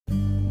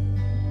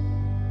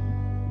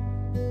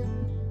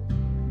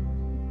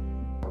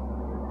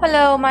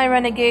Hello, my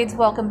renegades.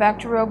 Welcome back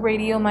to Rogue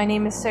Radio. My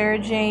name is Sarah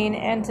Jane,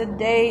 and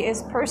today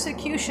is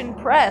Persecution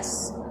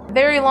Press.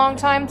 Very long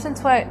time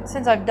since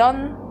I've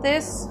done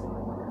this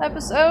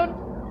episode.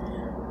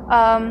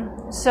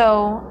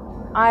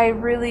 So I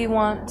really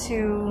want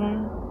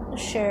to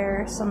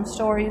share some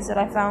stories that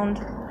I found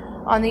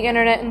on the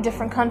internet in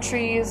different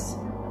countries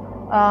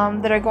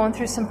that are going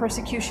through some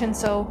persecution.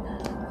 So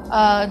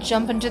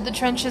jump into the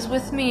trenches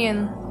with me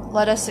and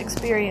let us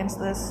experience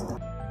this.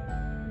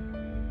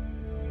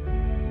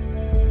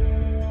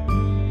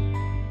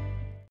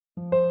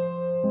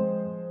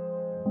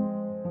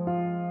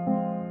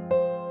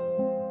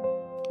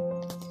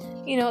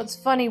 You know, it's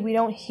funny, we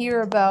don't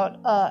hear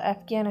about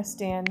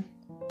Afghanistan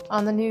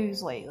on the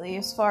news lately,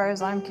 as far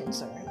as I'm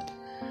concerned.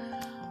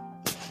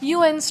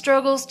 UN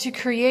struggles to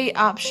create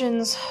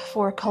options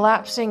for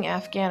collapsing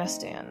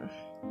Afghanistan.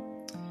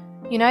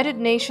 United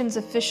Nations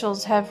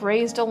officials have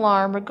raised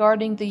alarm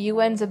regarding the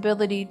UN's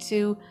ability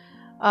to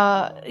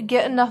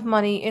get enough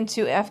money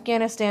into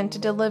Afghanistan to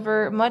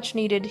deliver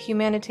much-needed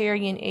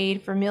humanitarian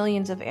aid for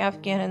millions of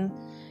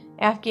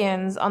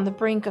Afghans on the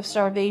brink of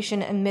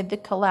starvation amid the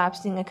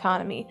collapsing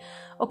economy.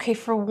 Okay,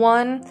 for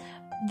one,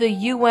 the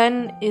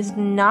UN is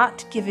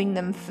not giving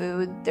them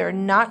food. They're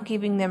not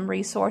giving them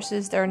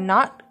resources. They're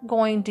not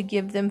going to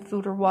give them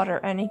food or water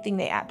or anything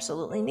they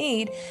absolutely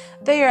need.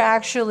 They are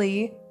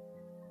actually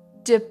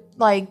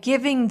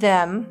giving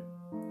them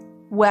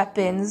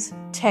weapons,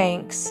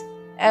 tanks,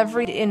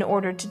 in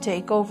order to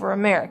take over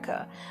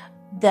America.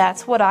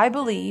 That's what I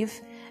believe.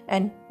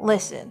 And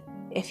listen,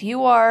 if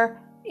you are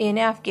in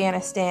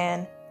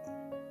Afghanistan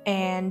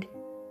and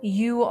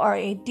you are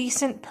a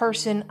decent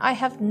person, I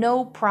have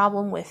no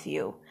problem with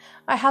you.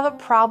 I have a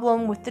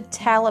problem with the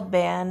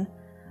Taliban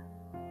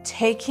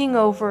taking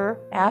over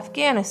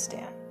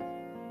Afghanistan,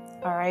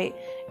 alright,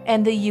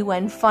 and the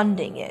UN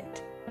funding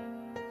it.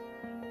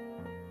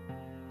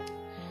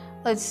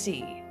 Let's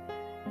see.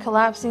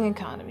 Collapsing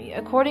economy.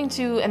 According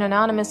to an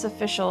anonymous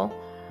official,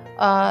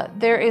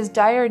 there is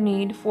dire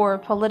need for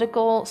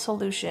political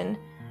solution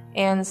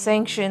and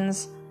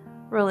sanctions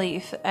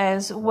relief,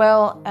 as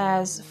well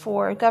as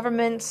for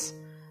governments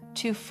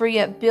to free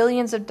up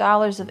billions of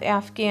dollars of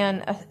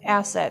Afghan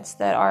assets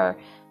that are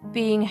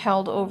being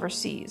held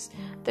overseas.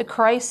 The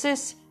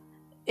crisis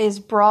is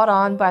brought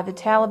on by the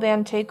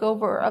Taliban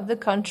takeover of the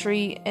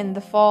country in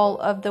the fall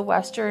of the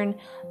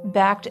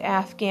Western-backed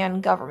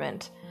Afghan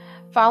government.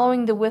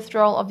 Following the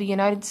withdrawal of the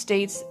United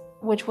States,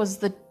 which was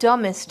the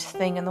dumbest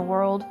thing in the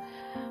world,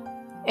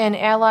 and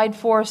allied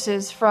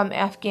forces from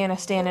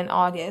Afghanistan in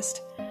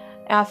August,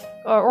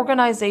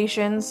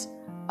 organizations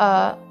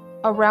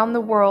around the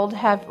world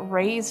have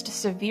raised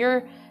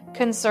severe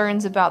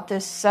concerns about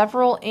this.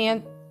 Several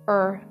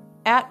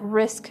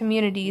at-risk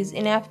communities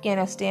in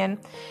Afghanistan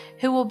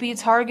who will be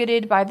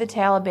targeted by the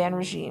Taliban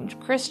regime.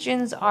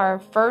 Christians are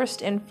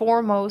first and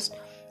foremost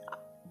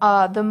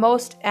the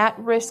most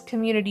at-risk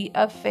community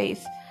of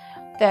faith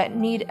that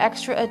need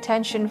extra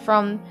attention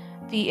from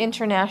the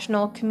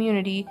international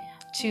community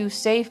to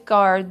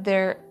safeguard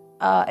their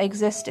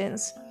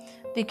existence.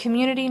 The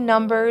community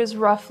numbers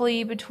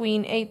roughly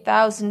between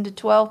 8,000 to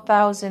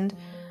 12,000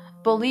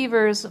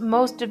 believers,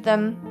 most of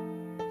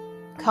them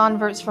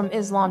converts from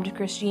Islam to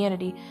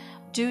Christianity.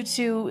 Due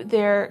to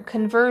their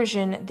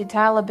conversion, the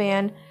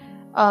Taliban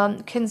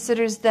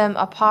considers them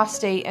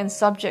apostate and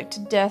subject to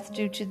death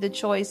due to the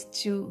choice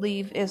to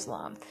leave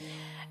Islam.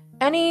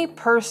 Any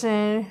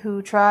person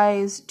who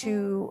tries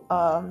to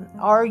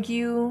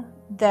argue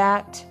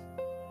that,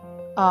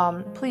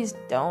 please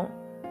don't.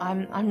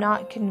 I'm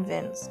not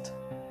convinced.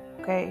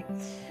 Okay?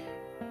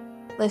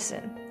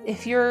 Listen,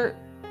 if you're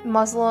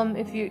Muslim,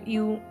 if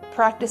you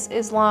practice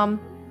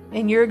Islam,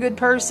 and you're a good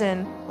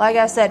person, like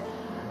I said,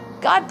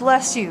 God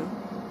bless you.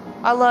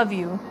 I love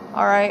you,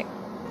 alright?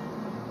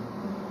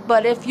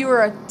 But if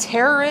you're a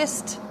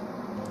terrorist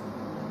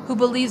who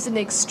believes in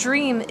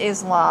extreme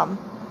Islam,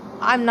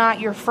 I'm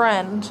not your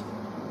friend,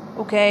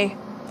 okay?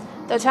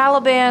 The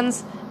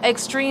Taliban's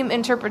extreme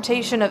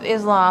interpretation of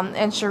Islam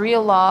and Sharia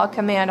law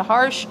command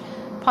harsh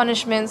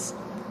punishments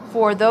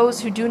for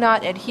those who do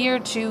not adhere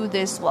to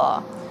this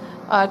law.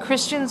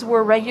 Christians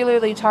were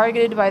regularly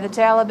targeted by the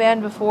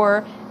Taliban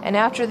before and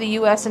after the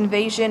U.S.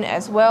 invasion,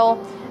 as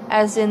well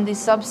as in the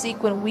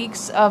subsequent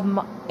weeks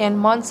and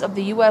months of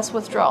the U.S.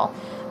 withdrawal.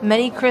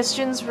 Many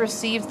Christians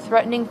received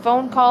threatening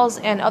phone calls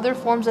and other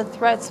forms of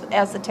threats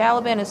as the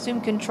Taliban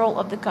assumed control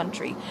of the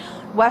country.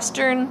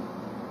 Western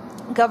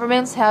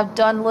governments have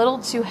done little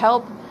to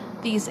help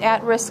these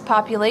at-risk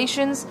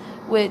populations,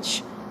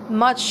 which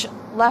much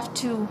left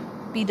to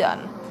be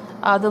done.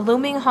 The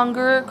looming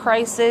hunger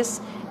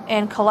crisis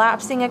and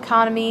collapsing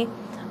economy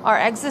are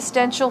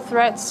existential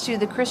threats to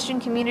the Christian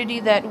community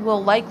that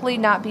will likely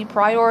not be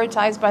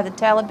prioritized by the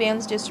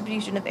Taliban's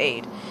distribution of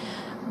aid.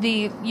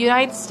 The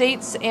United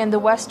States and the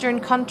Western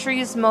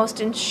countries must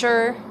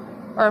ensure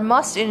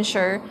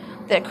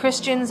that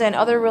Christians and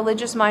other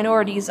religious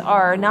minorities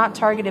are not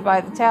targeted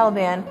by the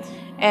Taliban,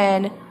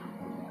 and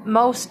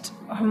must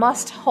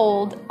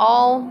hold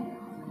all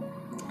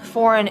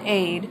foreign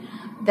aid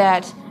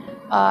that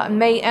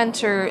may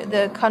enter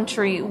the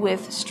country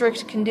with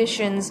strict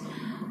conditions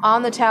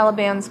on the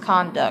Taliban's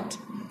conduct.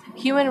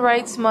 Human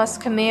rights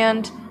must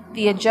command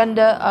the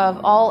agenda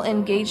of all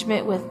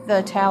engagement with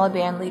the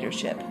Taliban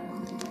leadership.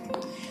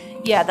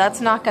 Yeah,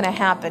 that's not going to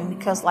happen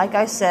because, like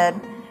I said,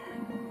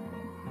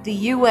 the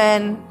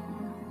UN,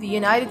 the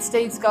United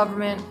States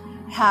government,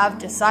 have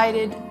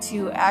decided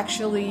to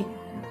actually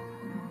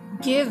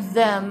give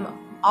them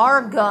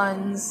our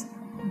guns,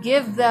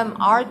 give them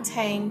our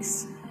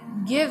tanks,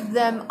 give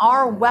them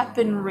our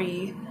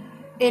weaponry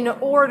in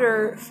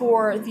order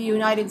for the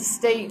United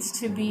States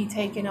to be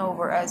taken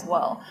over as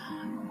well.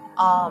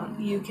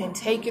 You can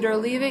take it or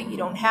leave it. You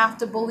don't have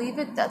to believe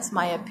it. That's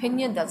my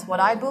opinion. That's what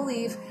I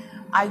believe.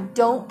 I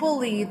don't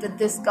believe that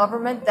this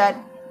government that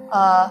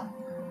I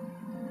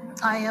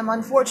am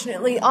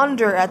unfortunately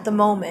under at the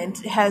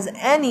moment has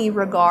any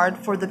regard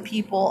for the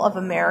people of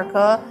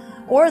America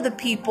or the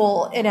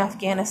people in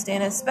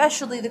Afghanistan,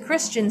 especially the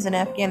Christians in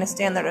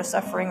Afghanistan that are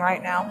suffering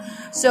right now.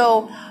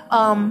 So,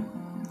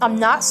 I'm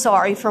not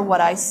sorry for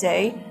what I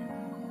say.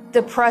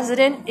 The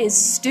president is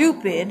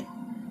stupid.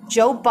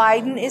 Joe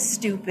Biden is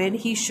stupid.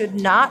 He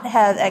should not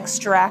have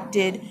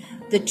extracted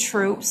the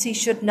troops. He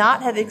should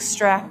not have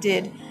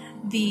extracted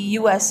the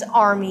U.S.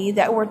 Army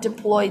that were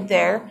deployed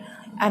there.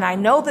 And I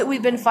know that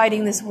we've been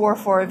fighting this war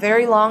for a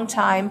very long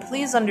time.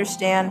 Please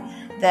understand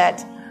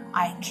that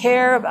I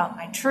care about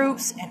my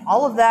troops and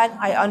all of that.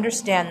 I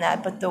understand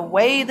that. But the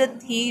way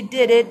that he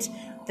did it,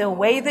 the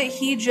way that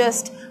he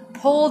just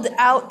pulled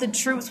out the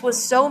troops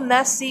was so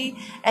messy,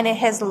 and it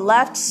has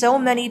left so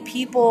many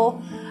people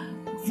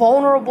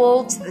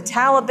vulnerable to the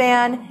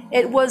Taliban.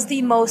 It was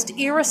the most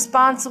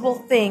irresponsible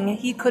thing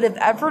he could have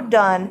ever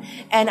done,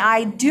 and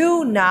I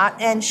do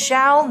not and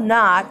shall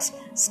not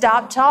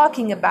stop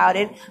talking about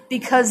it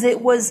because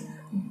it was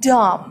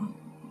dumb.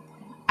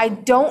 I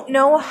don't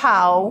know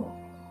how.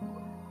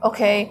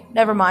 Okay,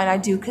 never mind, I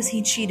do, because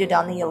he cheated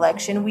on the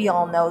election. We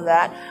all know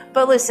that.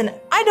 But listen,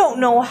 I don't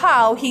know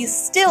how he's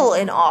still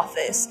in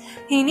office.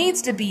 He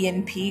needs to be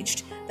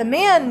impeached. The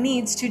man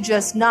needs to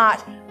just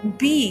not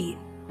be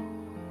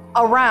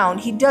around.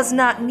 He does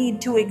not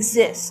need to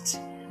exist.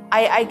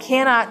 I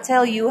cannot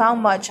tell you how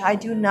much I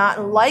do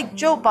not like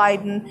Joe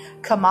Biden,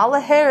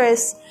 Kamala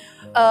Harris,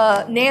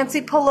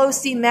 Nancy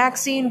Pelosi,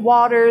 Maxine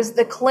Waters,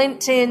 the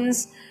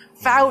Clintons,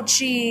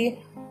 Fauci,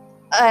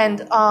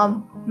 and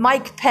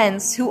Mike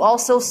Pence, who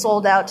also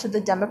sold out to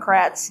the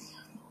Democrats,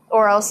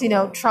 or else,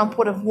 Trump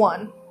would have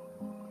won.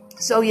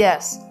 So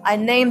yes, I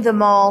named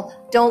them all,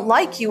 don't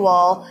like you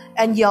all,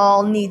 and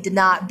y'all need to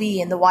not be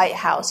in the White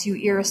House, you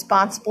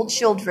irresponsible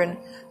children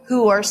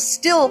who are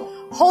still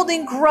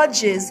holding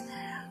grudges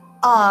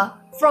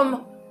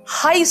from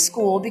high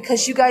school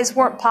because you guys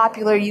weren't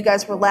popular, you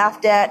guys were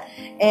laughed at,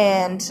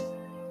 and,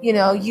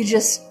 you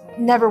just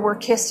never were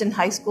kissed in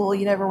high school,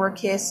 you never were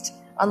kissed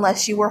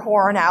unless you were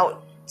whoring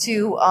out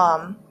to,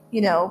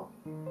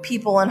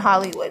 people in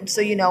Hollywood.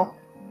 So,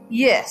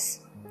 yes,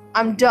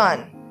 I'm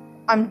done.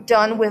 I'm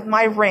done with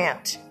my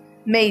rant.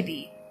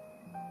 Maybe.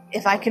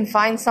 If I can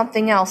find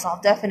something else,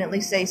 I'll definitely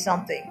say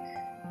something.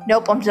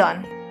 Nope, I'm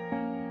done.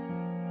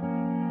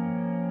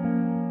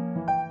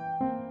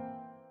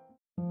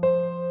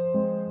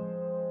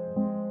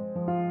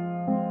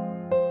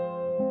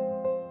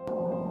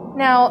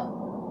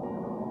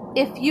 Now,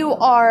 if you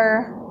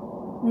are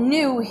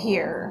new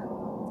here,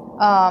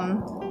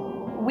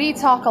 we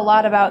talk a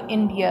lot about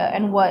India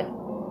and what,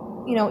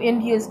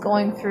 India is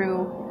going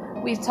through.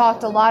 We've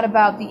talked a lot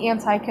about the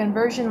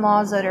anti-conversion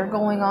laws that are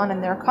going on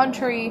in their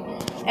country,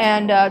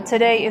 and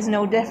today is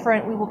no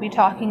different. We will be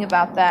talking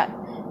about that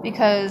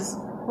because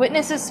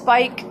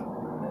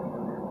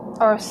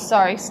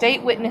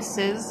state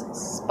witnesses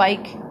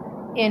spike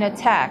in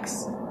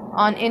attacks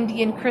on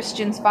Indian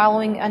Christians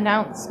following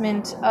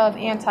announcement of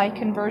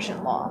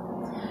anti-conversion law.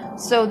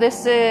 So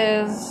this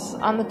is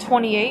on the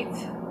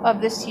 28th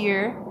of this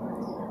year,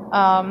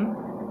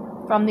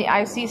 from the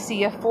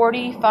ICC. A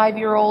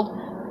 45-year-old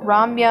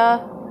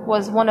Ramya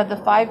was one of the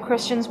 5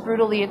 Christians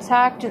brutally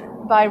attacked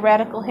by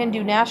radical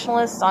Hindu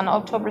nationalists on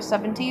October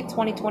 17,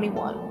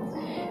 2021.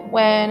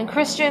 When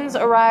Christians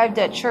arrived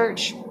at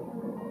church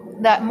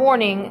that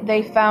morning,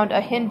 they found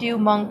a Hindu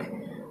monk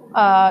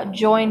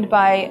joined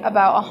by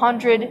about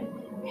 100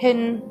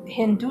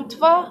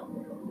 Hindutva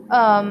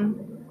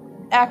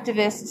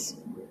activists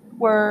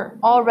were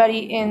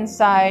already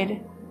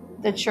inside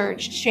the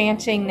church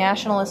chanting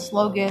nationalist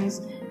slogans,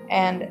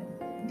 and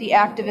the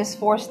activists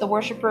forced the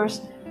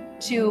worshippers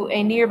to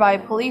a nearby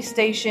police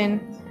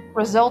station,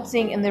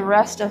 resulting in the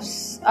arrest of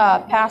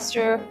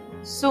Pastor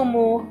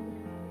Sumu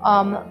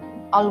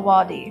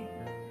Alwadi.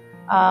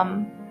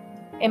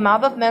 A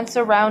mob of men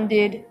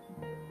surrounded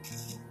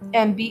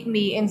and beat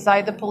me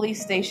inside the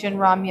police station,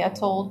 Ramya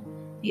told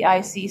the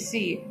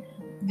ICC.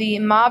 The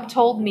mob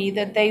told me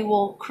that they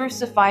will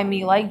crucify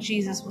me like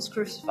Jesus was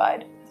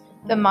crucified.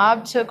 The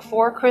mob took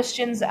 4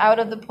 Christians out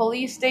of the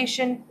police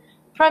station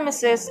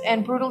premises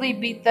and brutally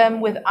beat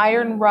them with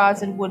iron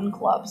rods and wooden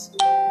clubs.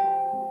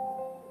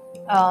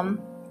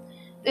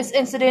 This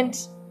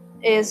incident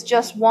is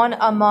just one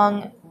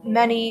among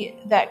many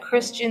that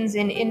Christians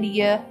in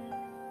India,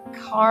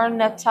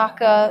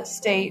 Karnataka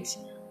state,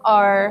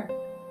 are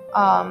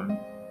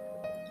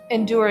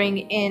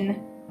enduring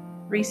in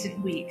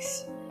recent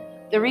weeks.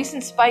 The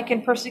recent spike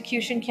in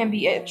persecution can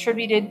be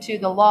attributed to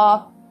the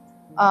law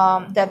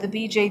that the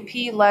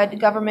BJP-led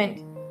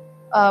government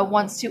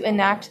wants to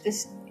enact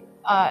this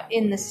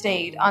in the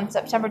state. On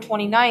September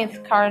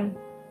 29th,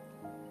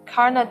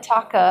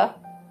 Karnataka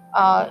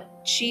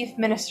Chief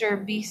Minister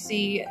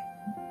B.C.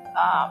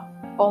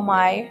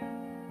 Bommai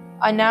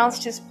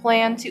announced his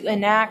plan to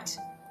enact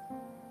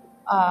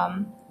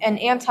an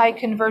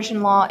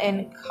anti-conversion law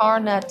in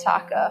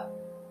Karnataka.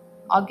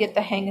 I'll get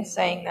the hang of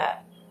saying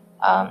that.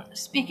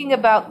 Speaking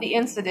about the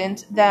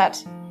incident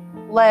that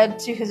led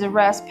to his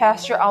arrest,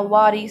 Pastor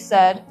Alwadi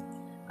said,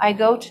 "I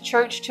go to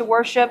church to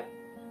worship.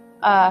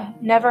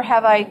 Never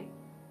have I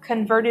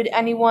converted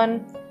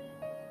anyone.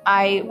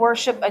 I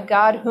worship a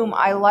God whom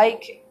I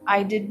like.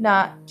 I did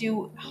not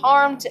do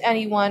harm to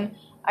anyone.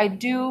 I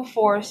don't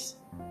force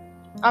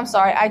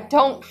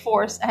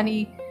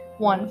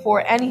anyone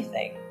for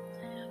anything."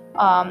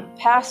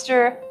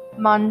 Pastor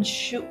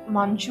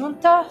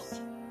Manjunath,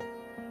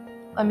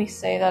 let me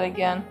say that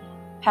again.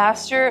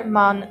 Pastor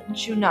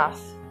Manjunath,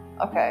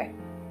 okay.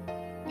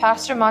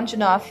 Pastor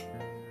Manjunath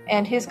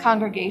and his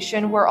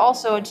congregation were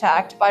also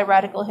attacked by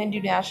radical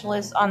Hindu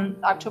nationalists on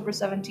October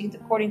 17th.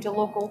 According to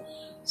local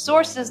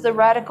sources, the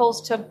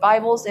radicals took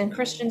Bibles and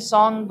Christian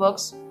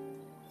songbooks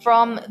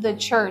from the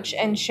church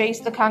and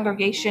chased the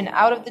congregation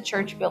out of the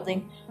church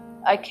building.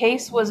 A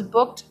case was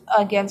booked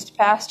against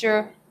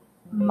Pastor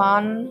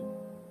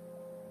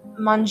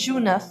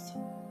Manjunath,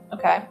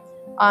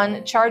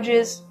 on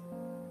charges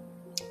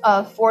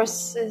of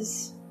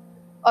forced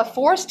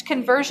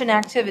conversion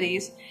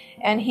activities,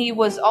 and he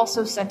was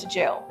also sent to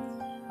jail.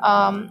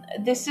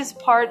 This is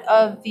part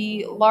of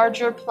the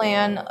larger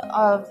plan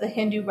of the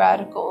Hindu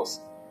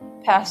radicals,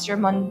 Pastor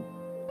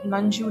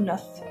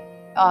Manjunath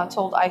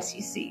told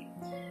ICC.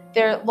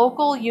 Their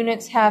local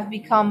units have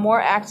become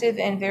more active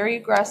and very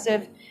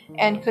aggressive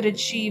and could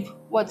achieve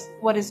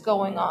what is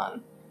going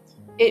on.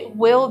 It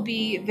will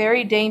be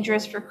very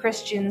dangerous for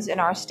Christians in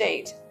our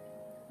state.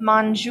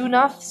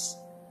 Manjunath's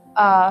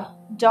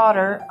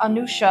daughter,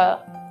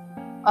 Anusha,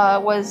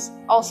 was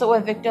also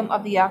a victim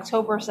of the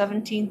October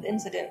 17th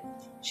incident.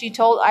 She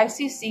told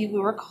ICC,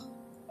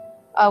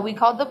 we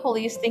called the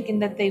police thinking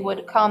that they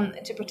would come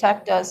to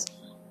protect us.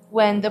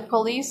 When the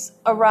police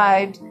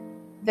arrived,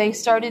 they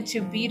started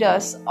to beat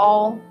us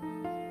all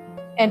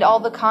and all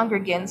the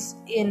congregants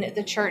in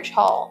the church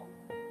hall.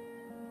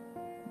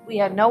 We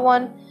had no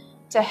one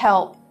to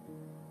help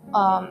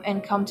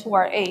and come to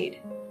our aid.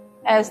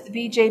 As the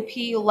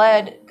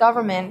BJP-led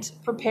government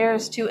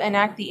prepares to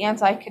enact the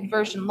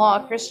anti-conversion law,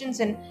 Christians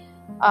in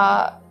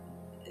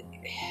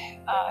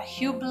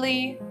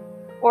Hubli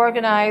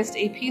organized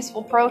a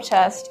peaceful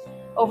protest.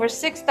 Over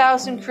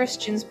 6,000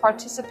 Christians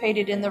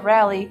participated in the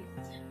rally,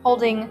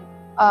 holding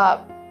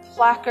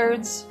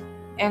placards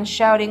and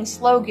shouting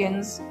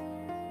slogans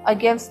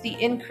against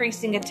the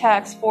increasing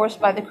attacks forced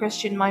by the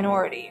Christian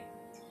minority.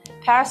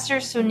 Pastor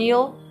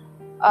Sunil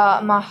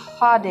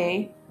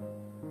Mahade,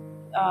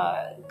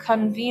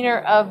 convener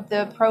of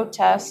the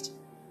protest,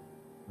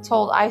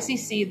 told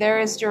ICC there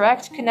is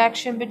direct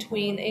connection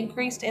between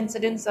increased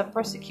incidents of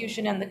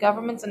persecution and the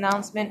government's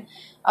announcement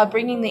of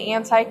bringing the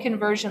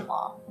anti-conversion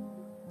law.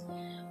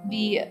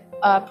 The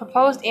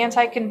proposed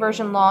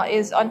anti-conversion law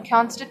is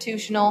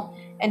unconstitutional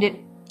and it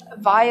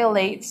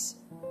violates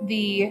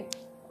the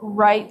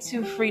right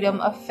to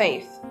freedom of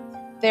faith.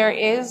 There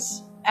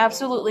is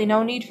absolutely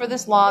no need for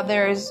this law.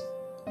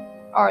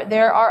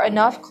 There are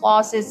enough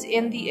clauses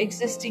in the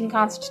existing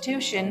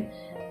constitution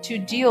to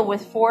deal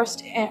with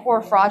forced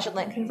or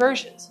fraudulent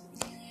conversions.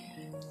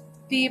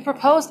 The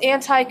proposed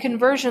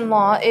anti-conversion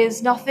law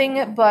is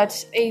nothing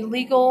but a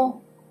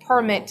legal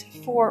permit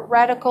for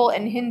radical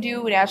and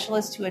Hindu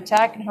nationalists to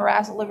attack and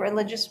harass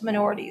religious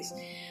minorities.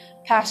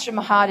 Pastor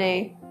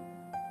Mahade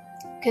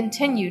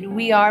continued,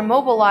 "We are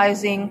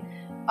mobilizing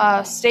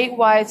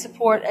statewide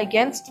support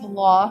against the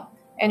law,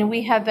 and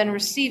we have been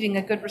receiving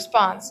a good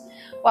response.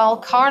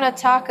 While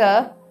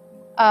Karnataka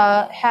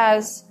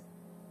has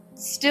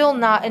still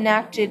not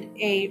enacted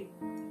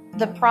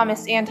the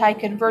promised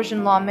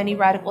anti-conversion law, many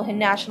radical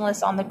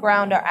nationalists on the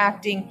ground are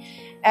acting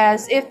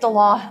as if the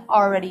law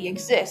already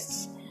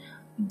exists.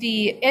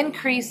 The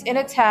increase in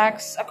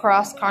attacks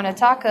across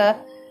Karnataka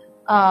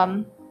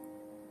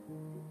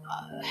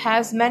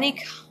has many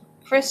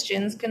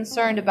Christians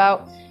concerned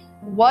about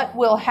what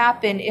will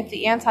happen if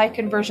the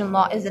anti-conversion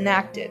law is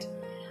enacted.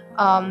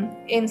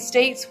 In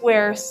states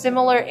where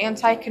similar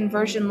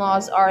anti-conversion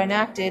laws are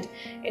enacted,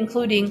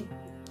 including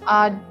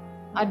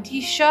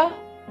Odisha,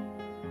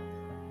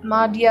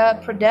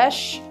 Madhya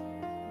Pradesh,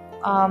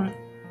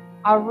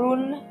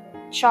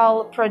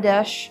 Arunachal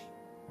Pradesh,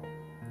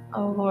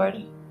 oh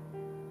Lord,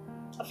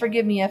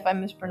 forgive me if I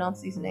mispronounce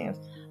these names.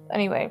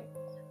 Anyway,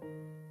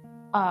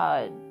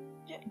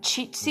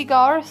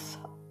 Chitzigarth,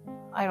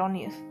 I don't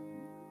need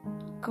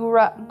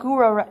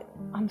Gura,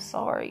 I'm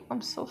sorry,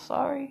 I'm so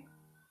sorry.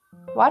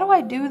 Why do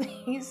I do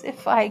these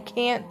if I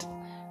can't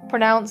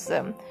pronounce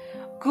them?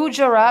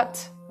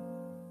 Gujarat,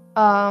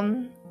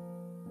 Jharkhand,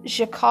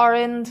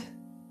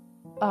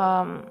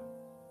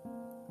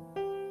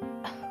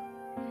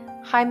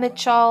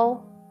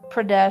 Himachal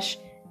Pradesh,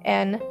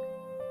 and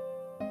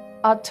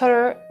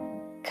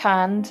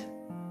Uttarakhand.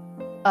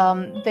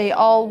 They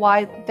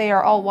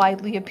are all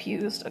widely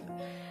abused.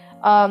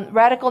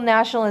 Radical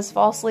nationalists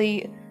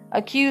falsely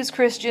accuse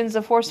Christians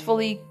of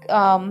forcefully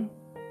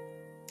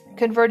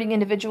converting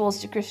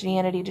individuals to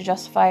Christianity to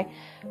justify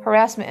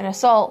harassment and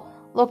assault.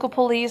 Local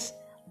police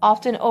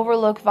often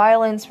overlook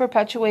violence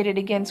perpetuated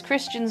against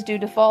Christians due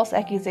to false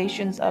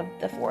accusations of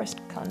the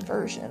forced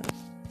conversion.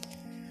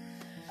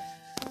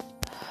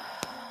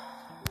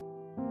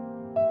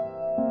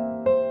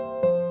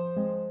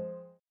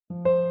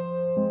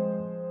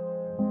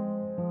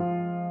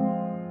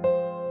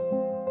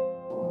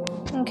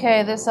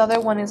 Okay, this other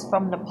one is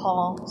from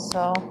Nepal.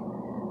 So,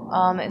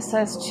 it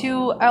says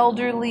 2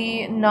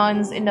 elderly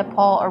nuns in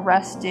Nepal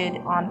arrested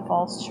on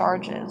false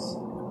charges.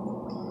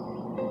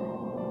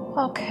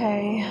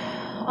 Okay.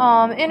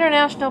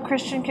 International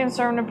Christian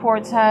Concern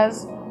Reports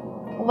has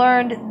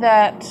learned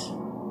that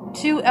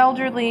 2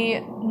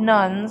 elderly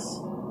nuns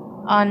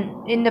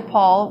in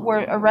Nepal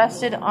were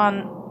arrested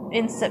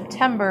in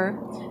September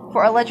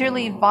for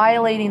allegedly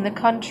violating the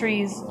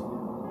country's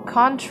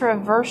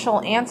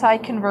controversial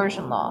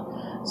anti-conversion law.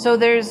 So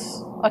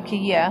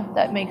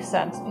that makes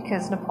sense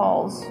because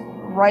Nepal's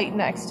right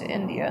next to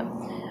India.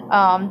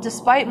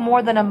 Despite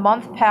more than a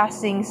month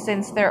passing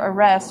since their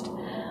arrest,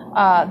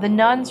 the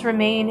nuns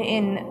remain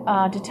in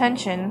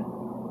detention,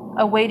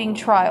 awaiting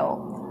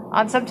trial.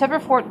 On September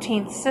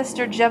 14th,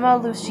 Sister Gemma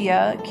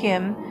Lucia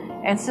Kim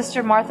and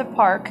Sister Martha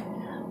Park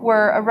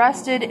were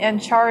arrested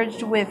and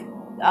charged with,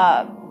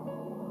 how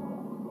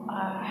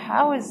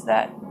is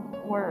that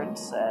word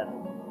said?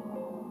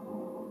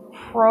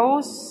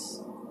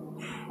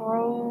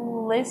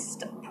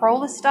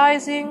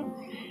 Proselytizing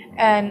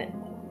and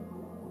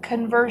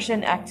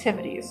conversion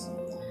activities.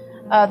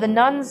 The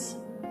nuns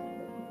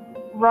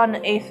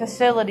run a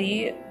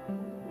facility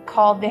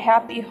called the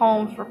Happy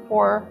Home for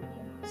Poor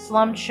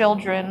Slum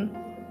Children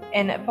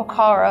in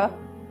Pokhara,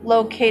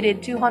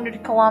 located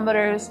 200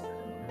 kilometers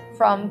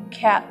from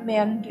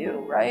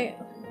Kathmandu, right?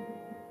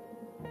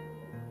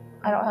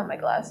 I don't have my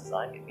glasses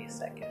on, give me a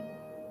second.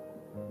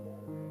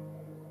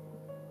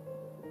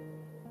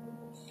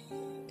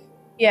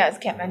 Yeah, it's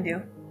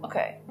Kathmandu.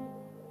 Okay.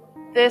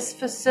 This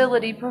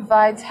facility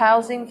provides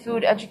housing,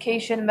 food,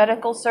 education,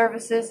 medical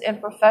services,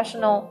 and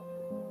professional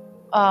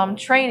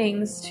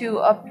trainings to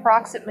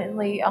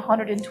approximately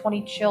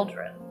 120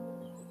 children.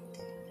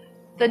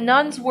 The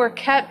nuns were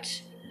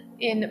kept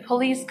in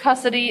police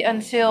custody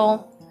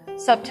until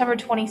September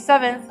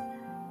 27th,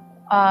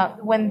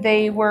 when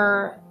they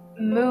were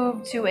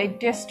moved to a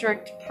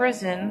district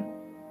prison.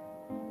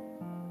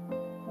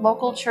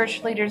 Local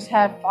church leaders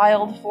had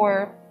filed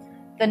for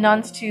the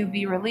nuns to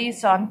be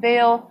released on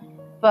bail,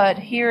 but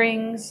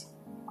hearings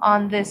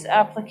on this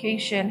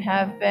application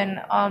have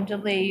been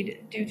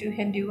delayed due to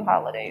Hindu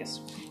holidays.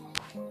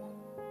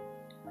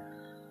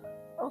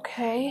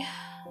 Okay.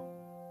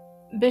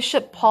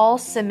 Bishop Paul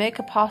Simic,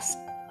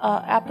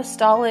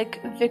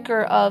 apostolic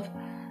vicar of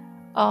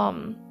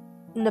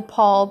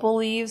Nepal,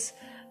 believes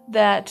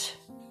that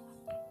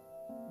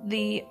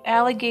the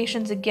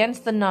allegations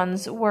against the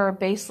nuns were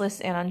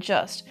baseless and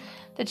unjust.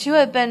 The 2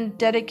 have been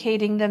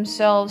dedicating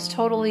themselves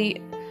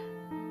totally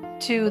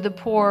to the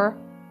poor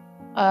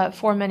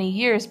for many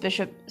years,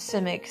 Bishop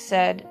Simic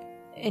said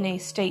in a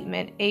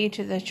statement, aid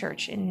to the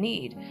church in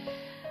need.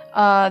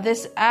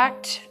 This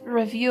act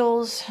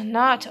reveals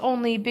not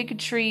only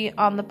bigotry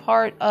on the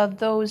part of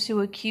those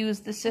who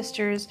accuse the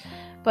sisters,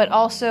 but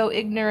also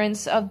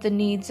ignorance of the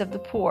needs of the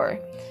poor.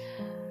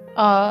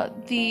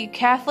 The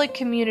Catholic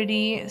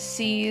community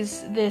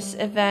sees this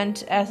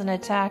event as an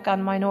attack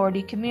on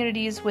minority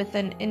communities with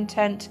an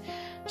intent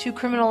to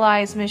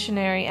criminalize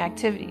missionary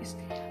activities.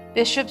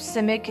 Bishop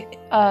Simic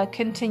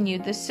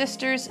continued, the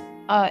sisters'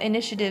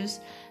 initiatives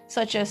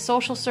such as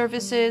social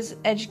services,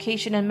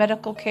 education, and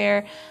medical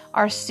care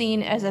are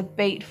seen as a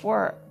bait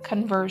for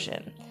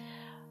conversion.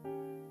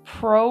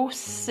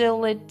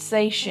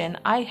 Proselytization.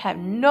 I have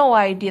no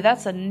idea.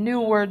 That's a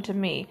new word to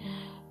me.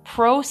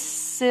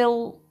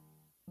 Proselytization.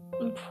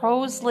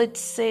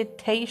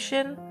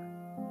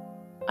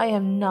 I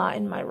am not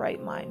in my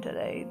right mind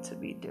today to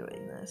be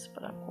doing this,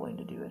 but I'm going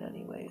to do it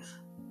anyways.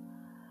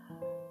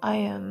 I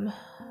am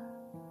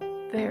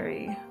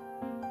very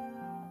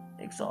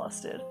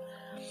exhausted,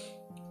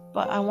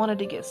 but I wanted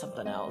to get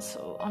something else,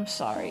 so I'm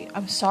sorry.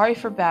 I'm sorry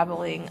for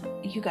babbling.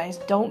 You guys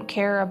don't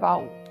care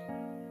about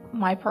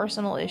my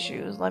personal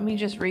issues. Let me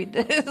just read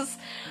this.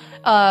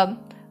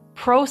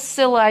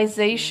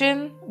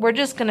 Proselytization, we're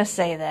just gonna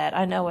say that,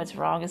 I know it's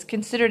wrong, is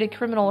considered a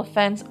criminal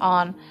offense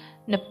in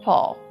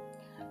Nepal.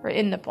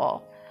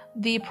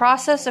 The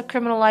process of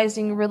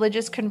criminalizing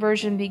religious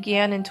conversion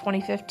began in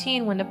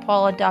 2015 when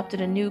Nepal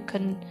adopted a new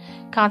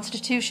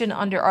constitution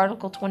under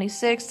Article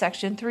 26,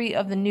 Section 3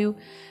 of the new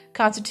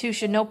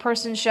constitution. No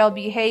person shall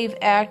behave,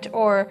 act,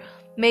 or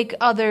make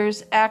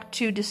others act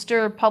to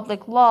disturb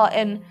public law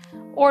and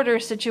order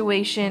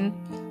situation,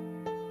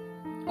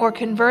 or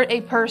convert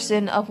a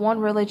person of one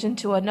religion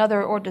to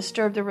another, or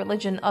disturb the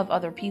religion of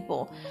other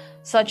people,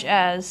 such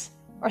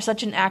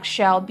an act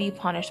shall be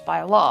punished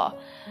by law.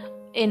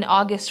 In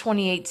August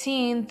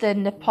 2018, the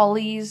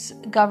Nepalese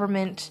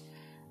government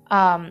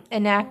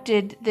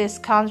enacted this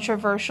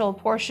controversial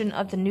portion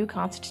of the new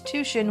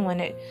constitution when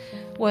it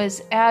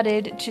was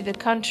added to the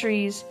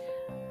country's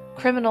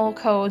criminal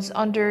codes.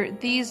 Under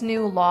these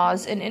new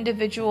laws, an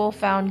individual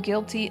found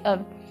guilty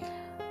of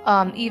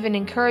even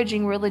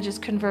encouraging religious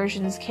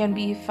conversions can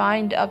be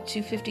fined up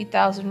to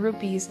 50,000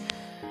 rupees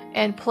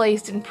and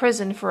placed in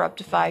prison for up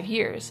to 5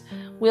 years.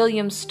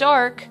 William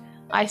Stark,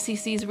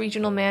 ICC's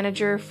regional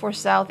manager for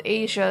South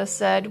Asia,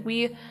 said,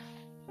 "We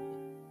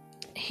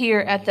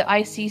here at the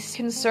ICC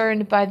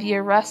concerned by the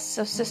arrests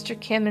of Sister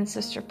Kim and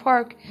Sister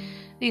Park.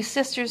 These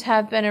sisters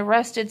have been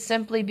arrested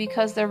simply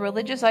because their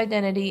religious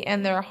identity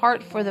and their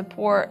heart for the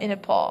poor in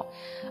Nepal.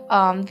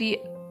 The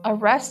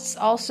arrests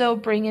also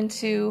bring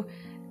into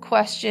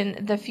question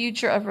the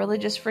future of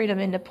religious freedom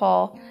in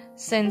Nepal.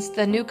 Since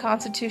the new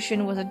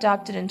constitution was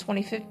adopted in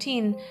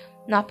 2015,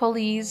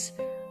 Nepalese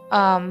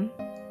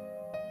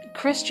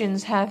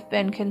Christians have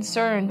been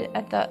concerned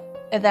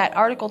that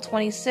Article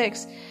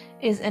 26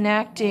 is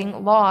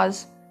enacting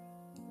laws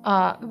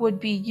would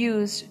be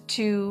used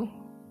to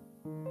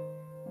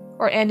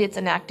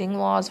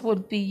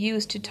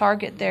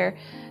target their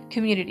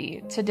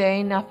community.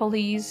 Today,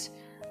 Nepalese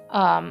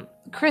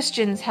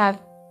Christians have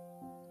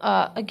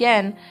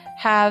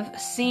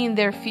seen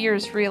their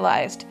fears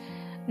realized.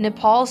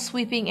 Nepal's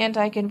sweeping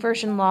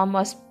anti-conversion law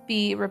must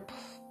be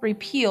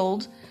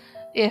repealed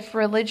if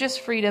religious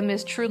freedom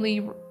is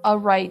truly a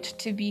right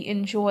to be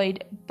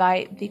enjoyed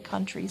by the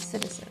country's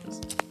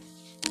citizens."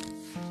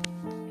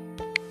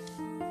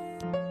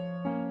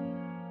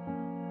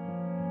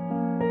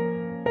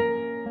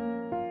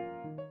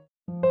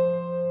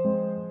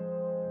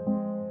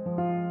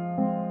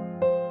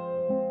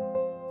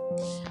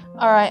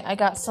 Alright, I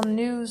got some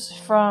news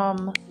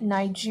from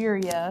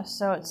Nigeria.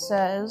 So it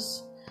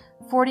says,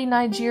 40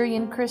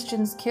 Nigerian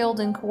Christians killed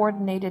in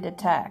coordinated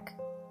attack.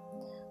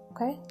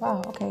 Okay,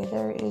 wow, okay,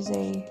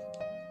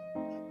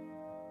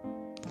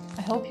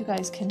 I hope you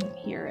guys can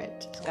hear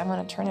it. I'm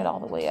going to turn it all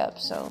the way up.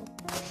 So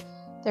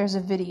there's a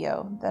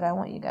video that I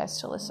want you guys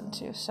to listen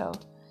to. So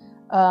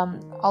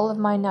all of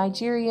my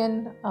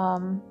Nigerian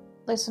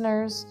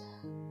listeners,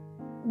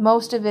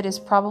 most of it is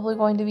probably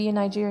going to be in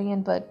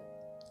Nigerian, but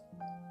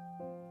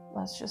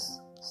let's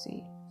just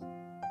see.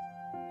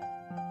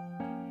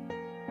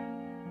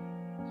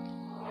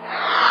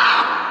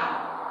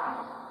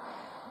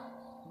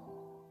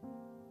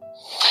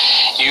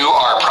 You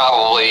are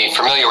probably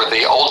familiar with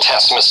the Old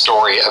Testament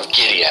story of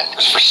Gideon.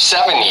 For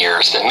 7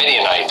 years, the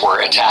Midianites were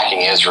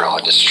attacking Israel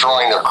and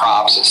destroying their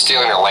crops and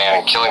stealing their land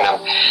and killing them.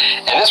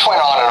 And this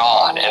went on and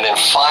on. And then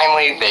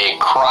finally, they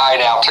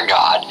cried out to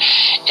God.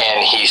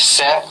 And he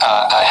sent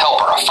a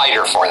helper, a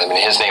fighter for them, and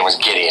his name was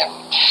Gideon.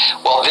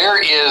 Well, there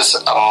is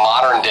a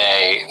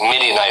modern-day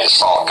Midianite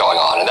assault going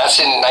on, and that's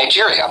in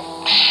Nigeria.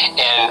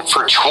 And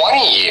for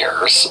 20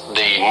 years,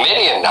 the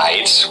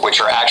Midianites, which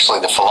are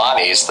actually the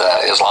Fulanis, the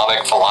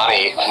Islamic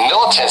Fulani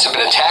militants, have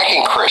been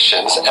attacking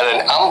Christians at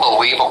an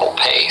unbelievable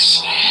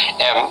pace.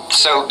 And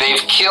so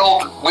they've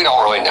killed, we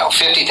don't really know,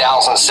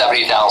 50,000,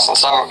 70,000,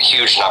 some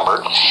huge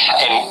number.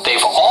 And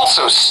they've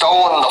also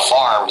stolen the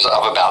farms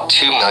of about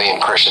 2 million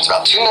Christians.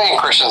 About 2 million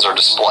Christians are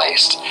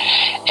displaced.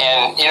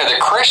 And, the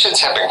Christians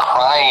have been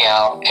crying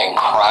out and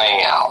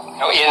crying out.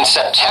 In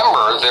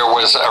September, there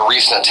was a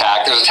recent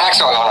attack. There's attacks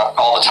going on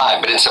all the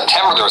time, but in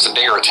September there was a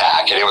bigger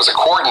attack, and it was a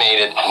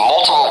coordinated,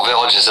 multiple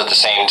villages at the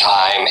same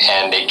time,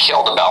 and they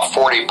killed about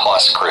 40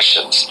 plus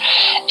Christians.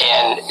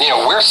 And,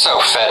 we're so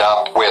fed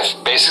up with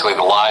basically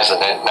the lies of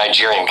the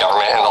Nigerian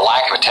government and the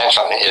lack of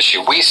attention on the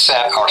issue. We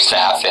sent our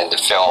staff in to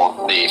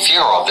film the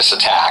funeral of this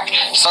attack.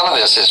 Some of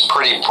this is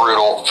pretty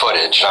brutal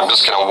footage. I'm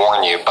just going to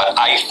warn you, but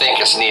I think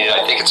it's needed.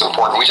 I think it's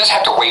important. We just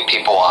have to wake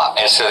people up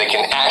and so they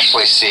can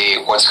actually see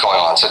what's going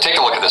on. So take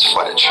a look at this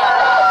footage.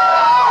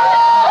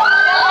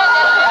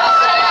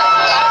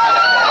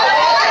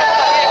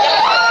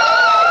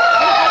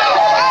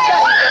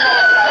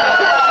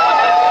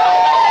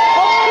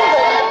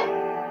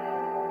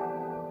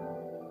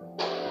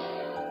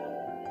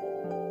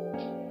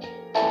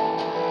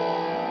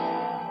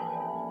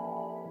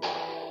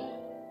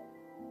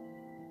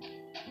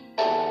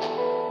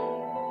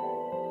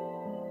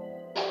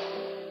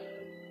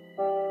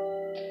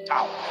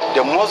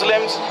 The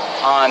Muslims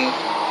and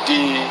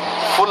the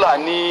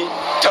Fulani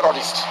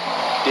terrorists,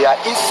 they are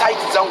inside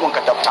Zangon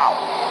Katab town.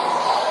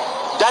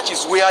 That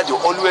is where they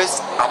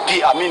always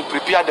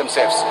prepare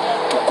themselves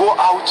to go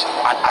out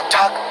and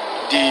attack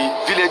the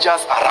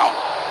villagers around,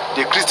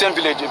 the Christian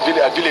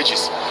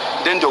villages.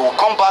 Then they will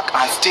come back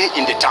and stay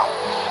in the town.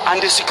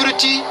 And the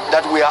security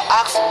that we are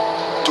asked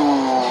to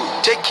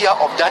take care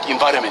of that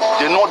environment,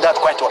 they know that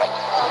quite all right.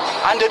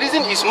 And the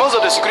reason is most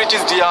of the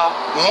securities there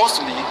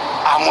mostly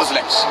are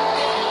Muslims,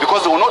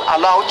 because they were not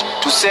allowed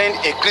to send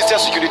a Christian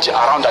security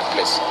around that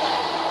place.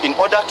 in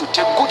order to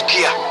take good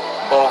care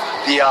of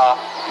their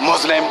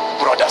Muslim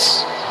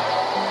brothers.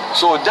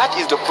 So that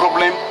is the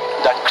problem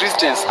that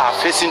Christians are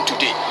facing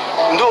today.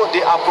 No, they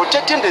are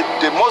protecting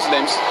the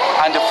Muslims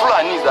and the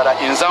Fulanis that are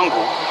in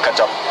Zango,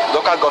 Katab,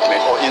 local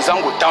government, or in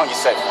Zango town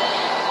itself.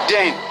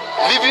 Then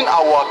leaving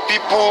our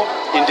people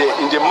in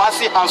the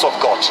mercy hands of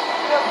God.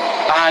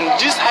 And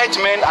these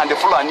headmen and the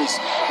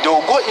Fulanis, they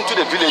will go into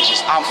the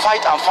villages and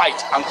fight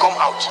and come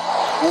out.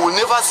 We will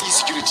never see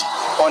security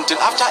until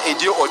after a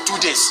day or 2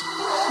 days,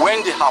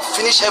 when they have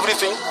finished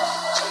everything,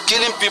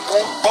 killing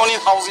people, burning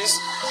houses,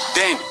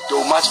 then they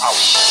will march out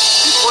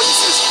before the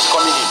security is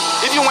coming in.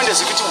 Even when the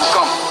security will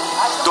come,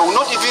 they will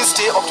not even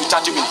stay up to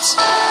 30 minutes.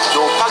 They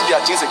will pack their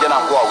things again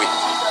and go away.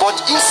 But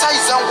inside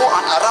Zango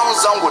and around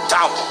Zango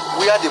town,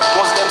 where the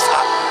Muslims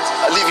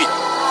are living,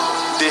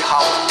 they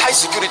have tight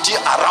security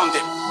around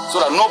them so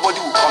that nobody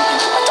will come in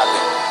to attack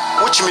them.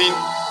 Which means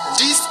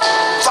these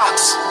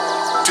facts,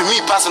 to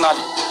me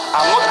personally,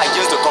 I'm not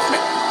against the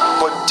government,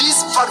 but this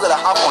fact that I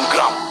have on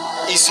ground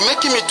is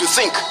making me to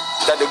think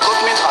that the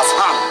government has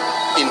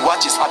hand in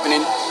what is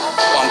happening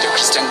on the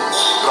Christian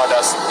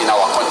brothers in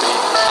our country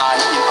and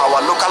in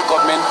our local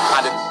government.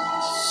 And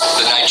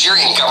the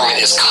Nigerian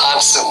government is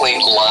constantly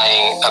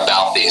lying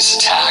about these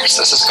attacks.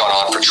 This has gone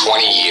on for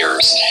 20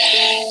 years.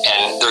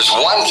 And there's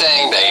one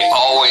thing they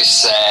always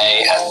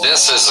say, and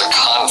this is a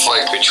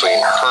conflict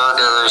between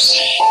herders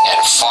and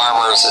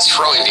farmers. It's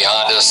really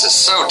beyond us. It's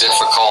so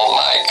difficult.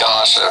 My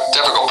gosh, a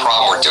difficult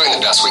problem. We're doing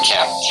the best we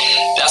can.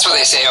 That's what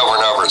they say over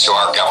and over to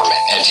our government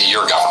and to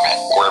your government,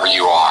 wherever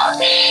you are.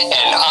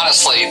 And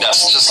honestly,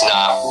 that's just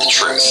not the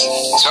truth.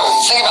 So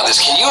think about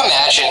this. Can you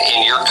imagine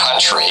in your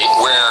country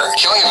where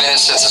killing of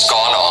innocents has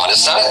gone on?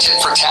 It's not a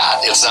tit for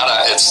tat. It's not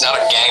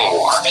a gang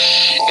war.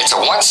 It's a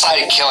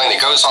one-sided killing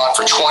that goes on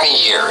for 20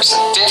 years.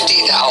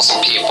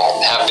 50,000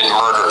 people have been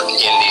murdered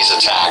in these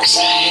attacks,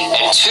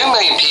 and 2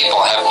 million people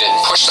have been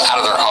pushed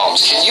out of their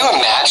homes. Can you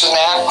imagine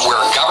that?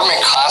 Where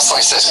government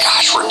constantly says,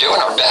 "Gosh, we're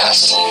doing our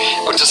best."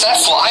 But does that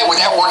fly? Would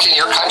that work in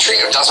your country?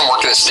 It doesn't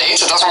work in the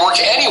States. It doesn't work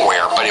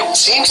anywhere, but it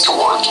seems to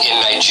work in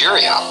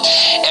Nigeria,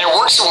 and it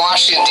works in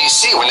Washington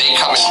D.C. when they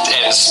come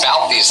and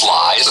spout these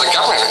lies. The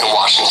government in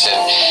Washington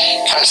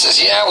kind of says,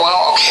 "Yeah,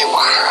 well, okay,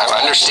 well, I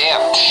understand."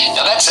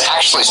 Now that's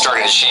actually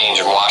starting to change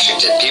in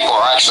Washington. People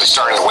are actually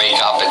starting to wake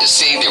up and to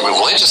see the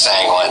religious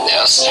angle in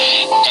this,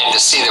 and to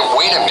see that,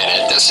 wait a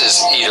minute, this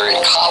is either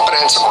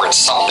incompetence or it's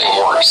something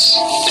worse.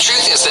 The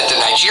truth is that the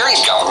Nigerian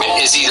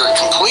government is either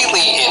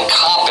completely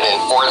incompetent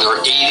or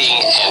they're aiding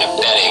and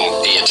abetting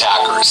the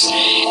attackers.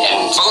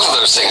 And both of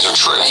those things are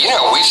true. You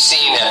know, we've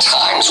seen at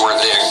times where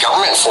the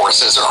government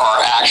forces are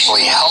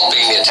actually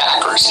helping the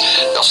attackers.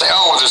 They'll say,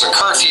 "Oh, there's a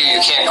curfew,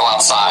 you can't go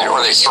outside,"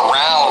 or they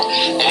surround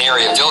an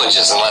area of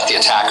villages and let the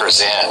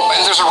attackers in.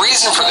 And there's a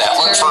reason for that.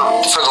 Look,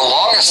 for the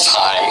longest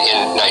time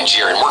in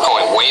Nigeria, and we're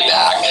going way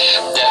back,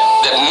 that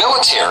the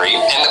military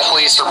and the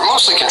police are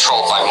mostly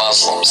controlled by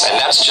Muslims, and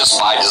that's just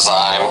by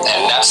design,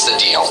 and that's the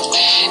deal.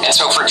 And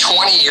so for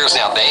 20 years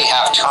now, they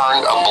have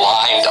turned a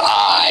blind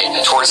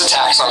eye towards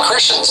attacks on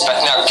Christians.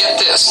 But now get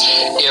this,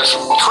 if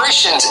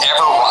Christians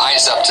ever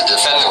rise up to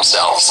defend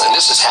themselves, and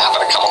this has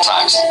happened a couple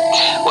times,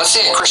 let's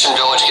say a Christian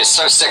village gets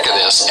so sick of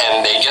this,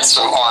 and they get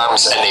some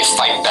arms and they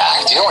fight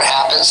back. Do you know what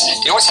happens? Do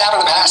you know what's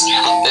happened in the past?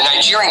 The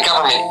Nigerian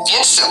government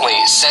instantly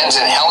sends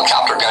in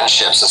helicopter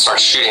gunships and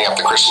starts shooting up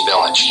the Christian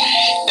village.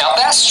 Now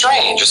that's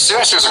strange. As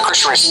soon as there's a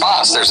Christian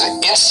response, there's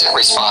an instant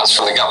response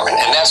from the government,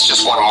 and that's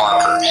just one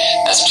marker.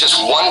 That's just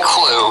one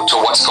clue to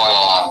what's going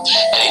on.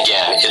 And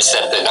again, it's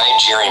that the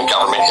Nigerian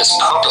government is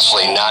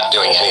purposely not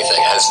doing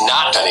anything, has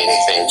not done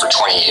anything for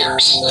 20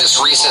 years. This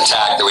recent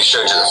attack that we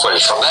showed you the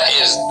footage from, that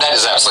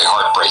is absolutely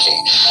heartbreaking.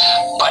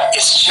 But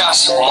it's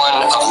just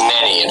one of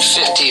many, and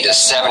 50 to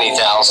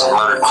 70,000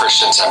 murdered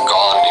Christians have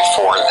gone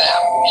before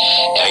them.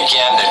 And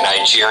again, the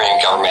Nigerian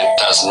government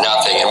does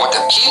nothing. And what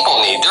the people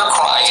need, they're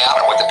crying out,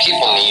 and what the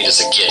people need is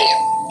a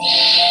Gideon.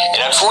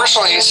 And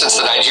unfortunately, since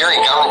the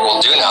Nigerian government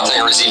will do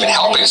nothing or is even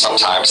helping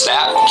sometimes,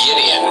 that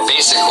Gideon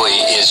basically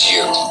is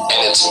you,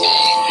 and it's me.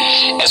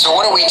 And so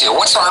what do we do?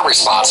 What's our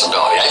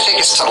responsibility? I think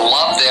it's to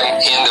love them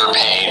in their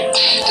pain,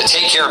 to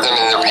take care of them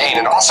in their pain,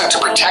 and also to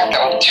protect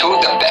them to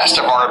the best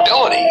of our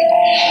ability.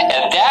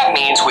 And that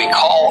means we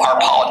call our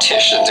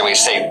politicians and we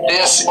say,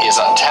 "This is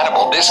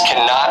untenable. This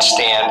cannot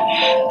stand.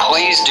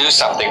 Please do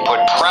something.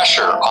 Put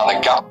pressure on the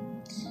government."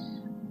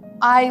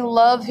 I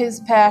love his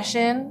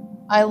passion.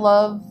 I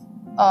love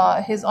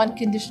his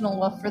unconditional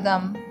love for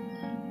them.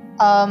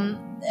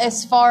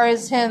 As far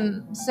as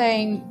him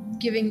saying,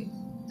 giving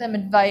them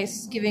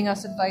advice, giving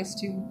us advice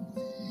to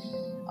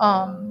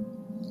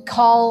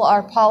call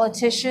our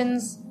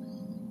politicians,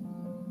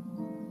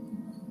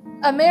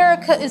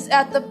 America is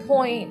at the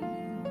point,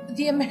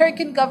 the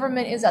American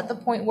government is at the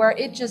point where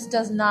it just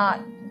does not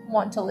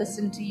want to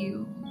listen to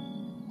you.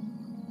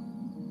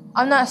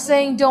 I'm not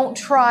saying don't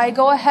try.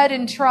 Go ahead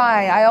and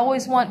try. I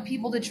always want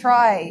people to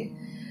try.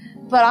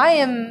 But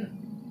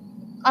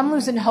I'm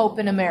losing hope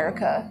in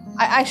America.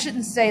 I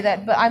shouldn't say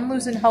that, but I'm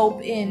losing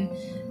hope in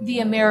the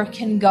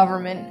American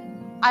government.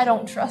 I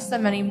don't trust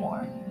them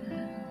anymore.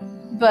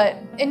 But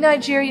in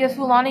Nigeria,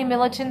 Fulani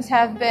militants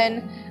have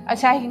been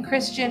attacking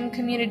Christian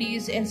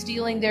communities and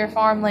stealing their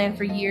farmland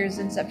for years.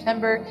 In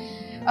September,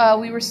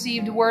 we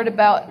received word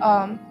about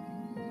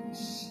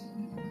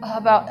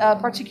a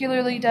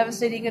particularly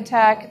devastating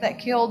attack that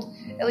killed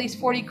at least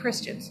 40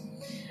 Christians.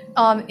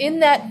 In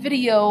that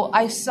video,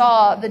 I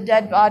saw the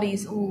dead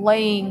bodies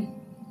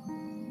laying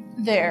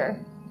there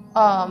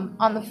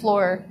on the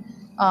floor.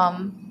 I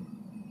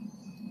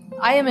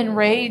am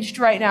enraged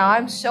right now.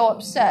 I'm so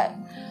upset.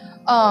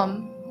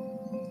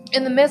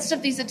 In the midst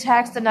of these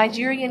attacks, the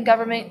Nigerian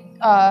government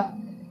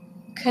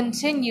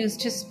continues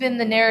to spin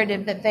the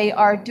narrative that they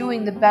are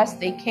doing the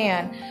best they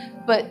can,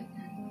 but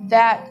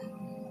that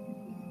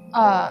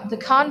the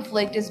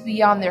conflict is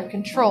beyond their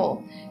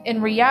control.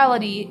 In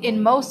reality,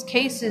 in most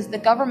cases, the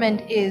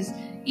government is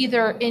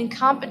either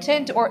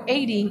incompetent or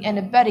aiding and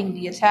abetting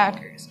the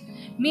attackers.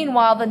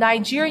 Meanwhile, the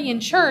Nigerian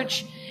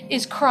church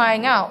is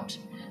crying out.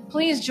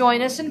 Please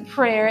join us in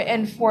prayer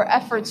and for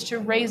efforts to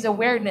raise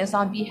awareness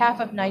on behalf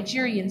of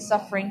Nigerian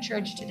suffering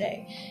church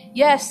today.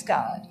 Yes,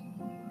 God.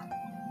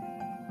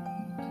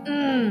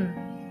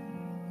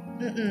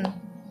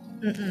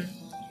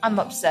 I'm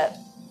upset.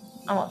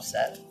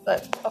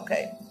 But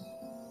okay.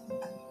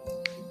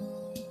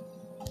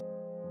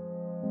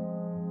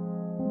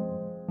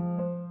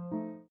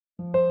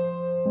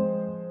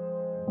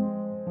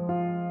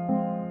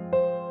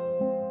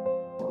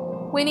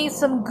 We need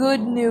some good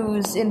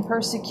news in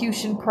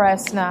persecution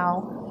press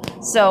now.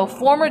 So,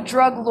 former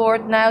drug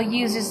lord now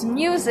uses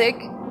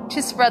music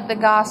to spread the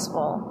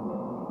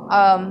gospel.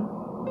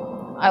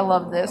 I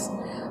love this.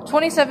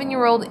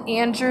 27-year-old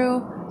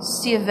Andrew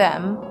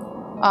Stivem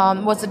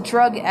was a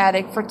drug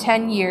addict for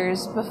 10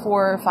 years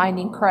before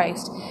finding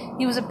Christ.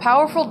 He was a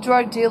powerful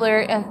drug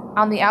dealer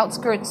on the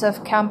outskirts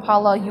of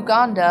Kampala,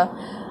 Uganda,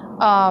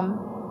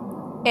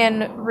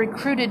 and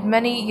recruited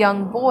many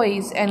young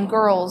boys and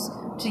girls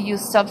to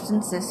use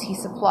substances he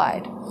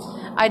supplied.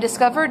 I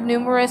discovered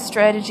numerous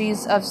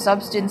strategies of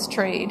substance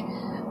trade,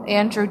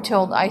 Andrew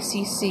told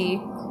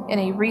ICC in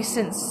a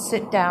recent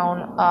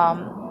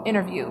sit-down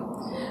interview.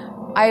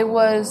 I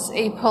was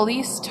a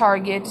police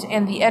target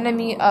and the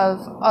enemy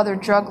of other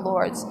drug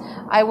lords.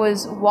 I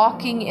was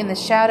walking in the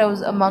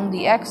shadows among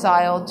the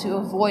exiled to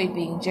avoid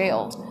being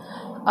jailed.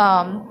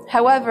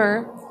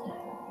 However,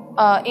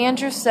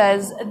 Andrew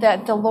says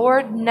that the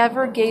Lord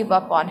never gave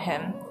up on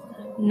him.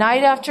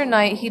 Night after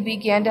night, he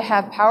began to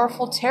have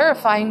powerful,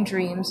 terrifying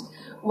dreams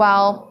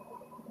while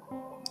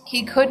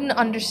he couldn't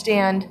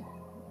understand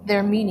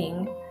their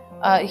meaning.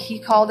 He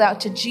called out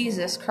to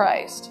Jesus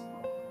Christ.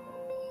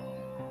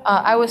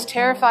 I was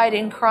terrified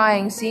and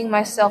crying, seeing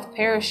myself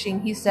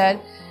perishing, he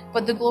said,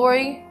 but the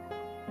glory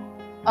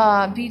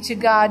be to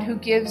God who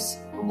gives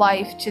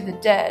life to the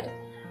dead.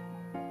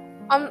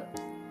 I'm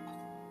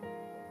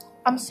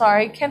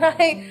sorry, can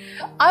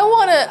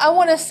I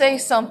wanna say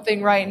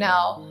something right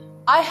now.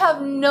 I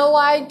have no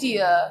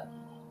idea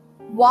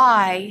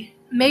why.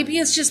 Maybe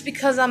it's just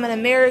because I'm an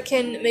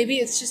American. Maybe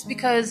it's just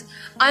because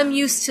I'm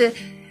used to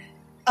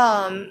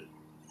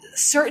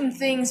certain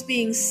things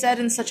being said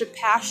in such a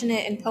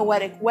passionate and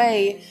poetic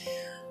way.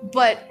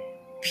 But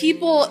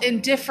people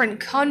in different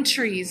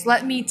countries,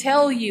 let me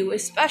tell you,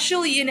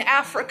 especially in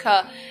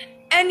Africa,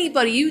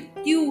 anybody,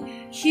 you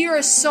hear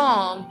a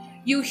song,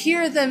 you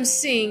hear them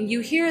sing,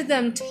 you hear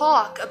them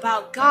talk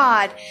about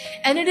God,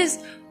 and it is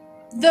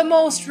the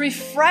most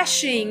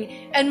refreshing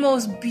and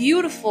most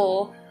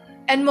beautiful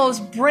and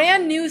most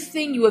brand new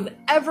thing you have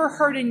ever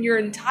heard in your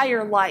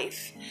entire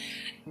life.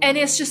 And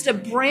it's just a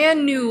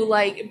brand new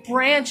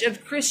branch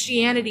of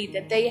Christianity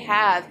that they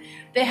have.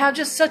 They have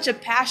just such a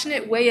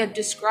passionate way of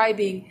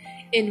describing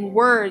in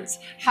words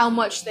how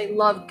much they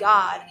love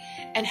God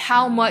and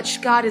how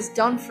much God has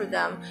done for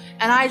them.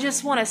 And I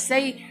just want to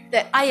say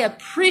that I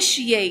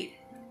appreciate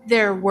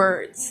their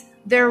words.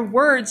 Their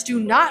words do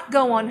not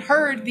go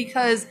unheard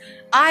because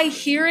I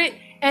hear it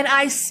and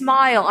I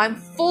smile. I'm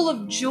full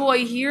of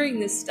joy hearing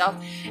this stuff.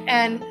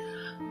 And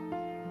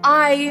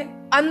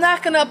I'm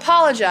not going to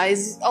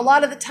apologize. A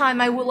lot of the time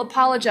I will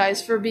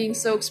apologize for being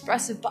so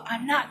expressive, but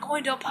I'm not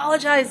going to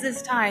apologize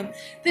this time.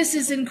 This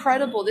is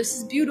incredible. This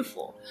is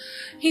beautiful.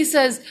 He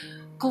says,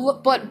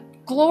 but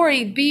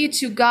glory be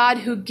to God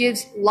who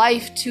gives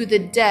life to the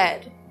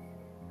dead.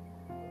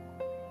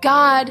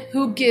 God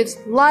who gives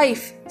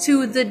life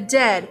to the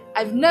dead.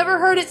 I've never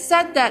heard it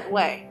said that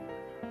way.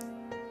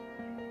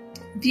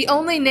 The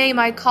only name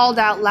I called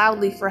out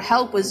loudly for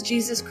help was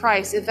Jesus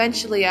Christ.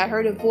 Eventually, I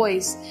heard a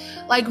voice,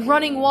 like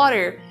running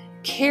water,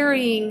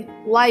 carrying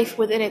life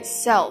within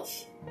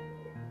itself.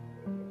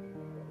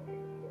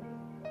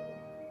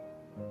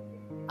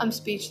 I'm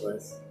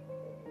speechless.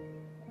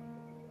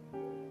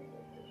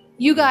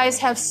 You guys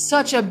have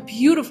such a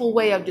beautiful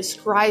way of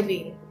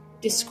describing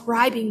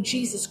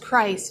Jesus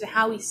Christ and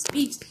how he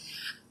speaks.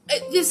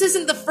 This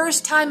isn't the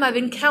first time I've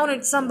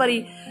encountered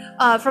somebody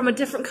from a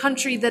different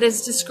country that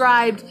has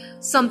described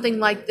something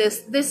like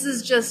this. This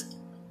is just,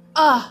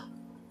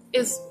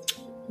 is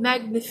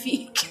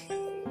magnifique.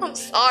 I'm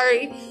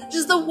sorry.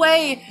 Just the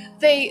way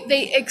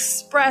they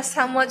express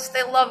how much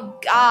they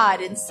love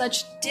God in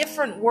such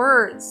different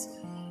words.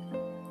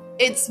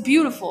 It's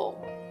beautiful.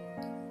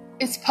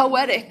 It's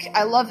poetic.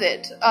 I love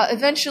it.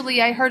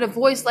 Eventually, I heard a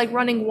voice like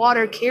running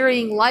water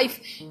carrying life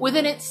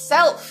within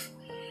itself.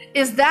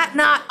 Is that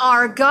not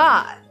our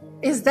God?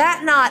 Is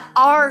that not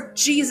our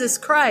Jesus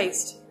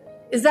Christ?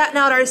 Is that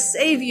not our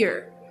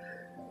Savior?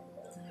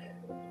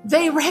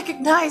 They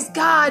recognize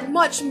God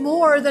much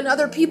more than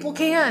other people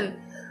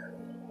can.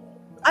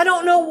 I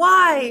don't know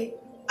why.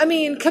 I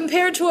mean,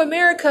 compared to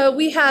America,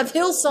 we have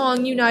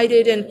Hillsong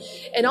United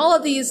and all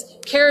of these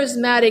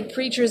charismatic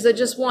preachers that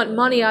just want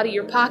money out of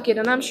your pocket.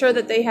 And I'm sure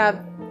that they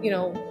have,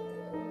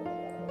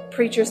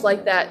 preachers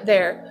like that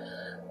there.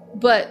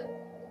 But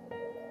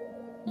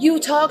you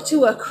talk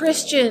to a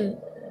Christian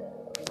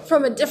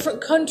from a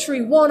different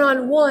country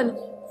one-on-one,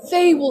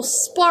 they will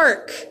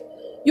spark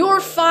your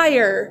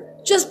fire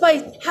just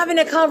by having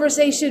a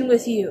conversation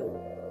with you.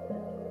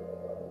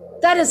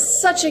 That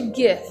is such a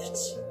gift.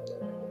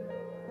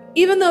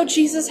 Even though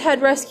Jesus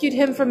had rescued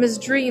him from his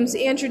dreams,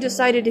 Andrew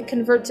decided to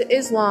convert to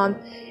Islam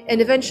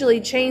and eventually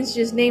changed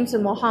his name to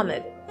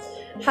Muhammad.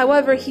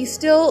 However, he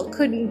still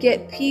couldn't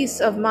get peace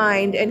of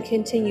mind and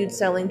continued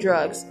selling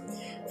drugs.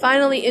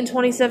 Finally, in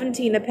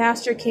 2017, a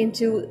pastor came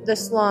to the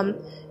slum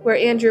where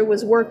Andrew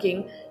was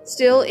working.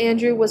 Still,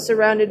 Andrew was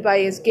surrounded by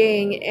his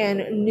gang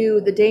and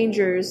knew the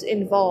dangers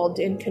involved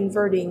in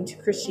converting to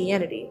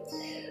Christianity.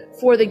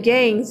 For the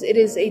gangs, it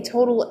is a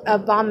total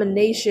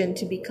abomination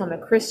to become a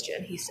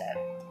Christian, he said.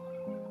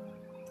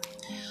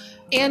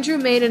 Andrew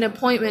made an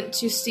appointment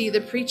to see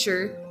the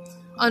preacher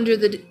under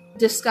the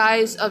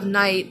disguise of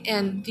night,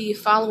 and the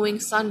following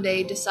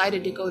Sunday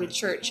decided to go to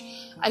church.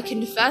 I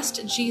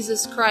confessed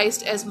Jesus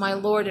Christ as my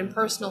Lord and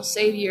personal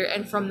Savior,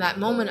 and from that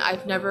moment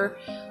I've never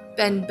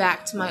been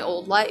back to my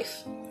old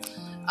life.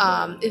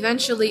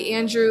 Eventually,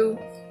 Andrew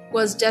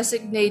was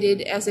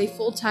designated as a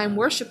full-time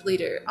worship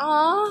leader.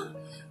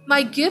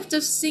 My gift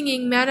of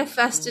singing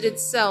manifested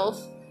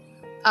itself.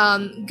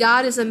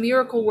 God is a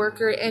miracle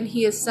worker, and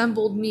he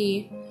assembled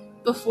me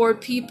before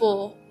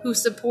people who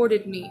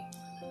supported me.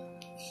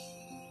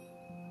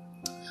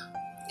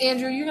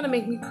 Andrew, you're gonna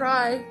make me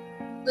cry.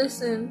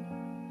 Listen.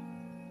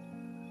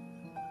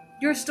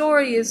 Your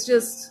story is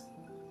just...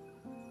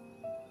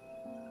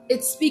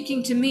 it's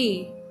speaking to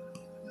me.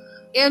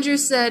 Andrew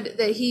said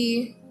that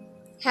he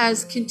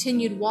has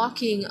continued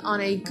walking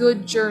on a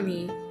good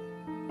journey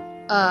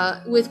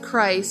with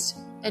Christ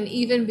and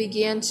even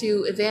began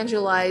to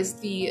evangelize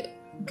the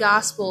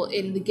gospel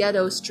in the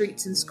ghetto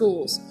streets and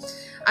schools.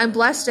 I'm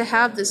blessed to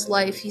have this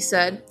life, he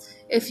said.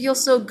 It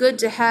feels so good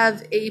to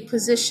have a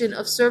position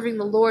of serving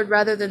the Lord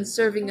rather than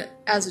serving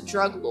as a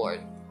drug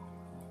lord.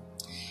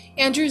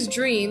 Andrew's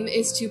dream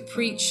is to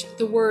preach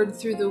the word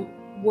through the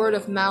word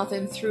of mouth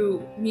and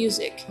through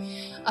music.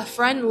 A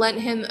friend lent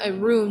him a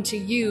room to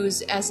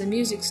use as a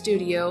music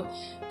studio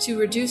to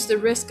reduce the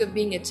risk of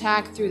being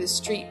attacked through the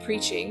street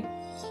preaching.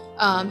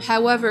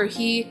 However,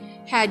 he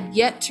had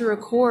yet to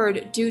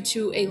record due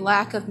to a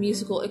lack of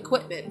musical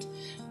equipment.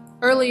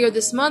 Earlier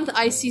this month,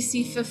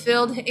 ICC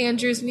fulfilled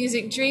Andrew's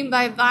music dream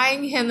by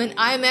buying him an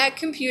iMac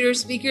computer,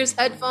 speakers,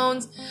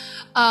 headphones,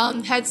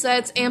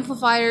 headsets,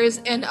 amplifiers,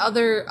 and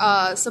other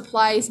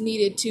supplies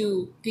needed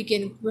to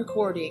begin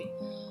recording.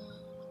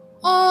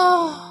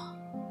 Oh,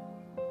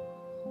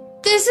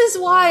 this is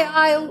why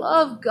I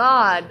love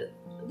God.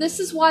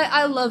 This is why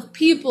I love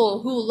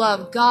people who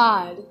love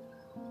God.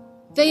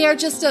 They are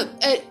just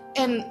a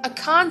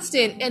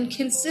constant and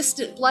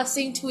consistent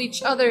blessing to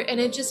each other, and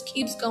it just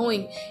keeps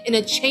going in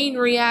a chain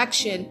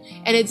reaction,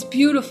 and it's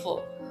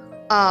beautiful.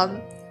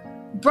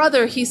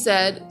 Brother, he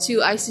said to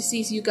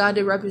ICC's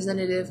Uganda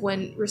representative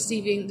when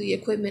receiving the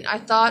equipment, I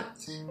thought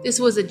this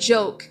was a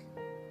joke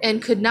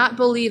and could not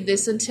believe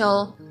this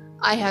until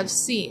I have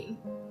seen.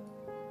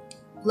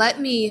 Let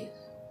me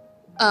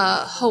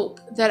hope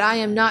that I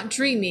am not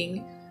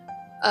dreaming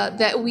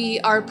that we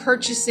are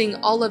purchasing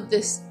all of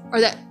this, or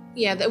that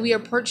we are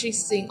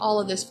purchasing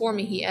all of this for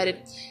me, he added.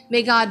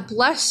 May God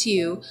bless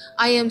you.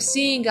 I am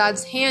seeing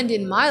God's hand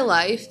in my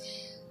life.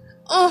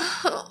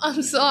 Oh,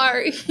 I'm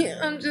sorry.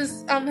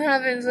 I'm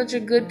having such a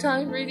good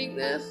time reading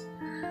this.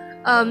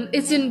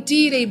 It's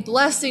indeed a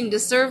blessing to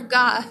serve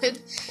God.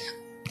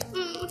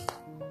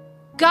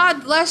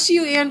 God bless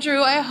you,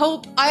 Andrew. I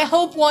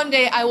hope one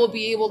day I will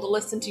be able to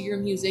listen to your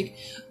music.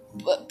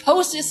 But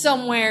post it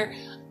somewhere.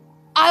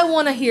 I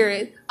want to hear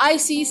it.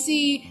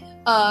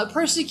 ICC,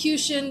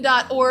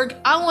 persecution.org.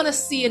 I want to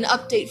see an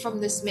update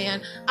from this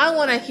man. I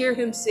want to hear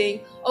him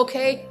sing.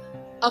 Okay,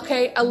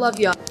 I love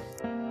y'all.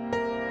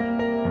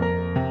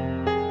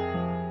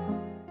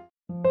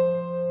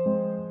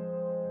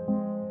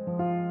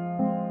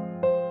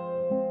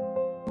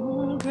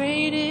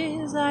 Great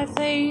is thy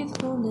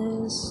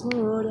faithfulness,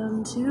 Lord,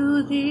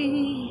 unto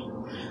thee.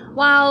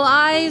 While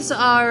eyes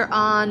are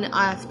on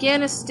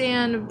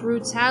Afghanistan,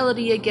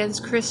 brutality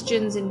against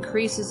Christians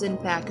increases in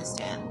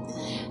Pakistan.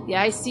 The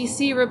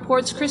ICC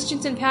reports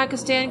Christians in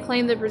Pakistan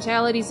claim that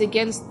brutalities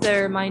against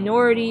their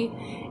minority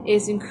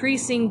is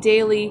increasing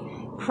daily.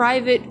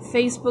 private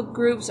Facebook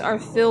groups are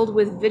filled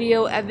with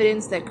video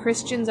evidence that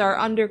Christians are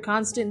under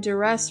constant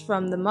duress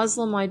from the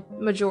Muslim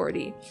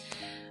majority.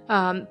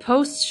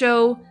 Posts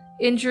show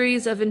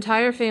injuries of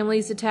entire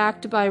families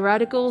attacked by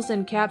radicals,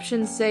 and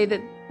captions say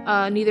that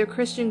neither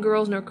Christian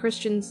girls nor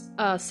Christian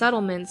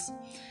settlements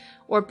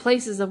or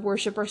places of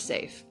worship are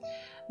safe.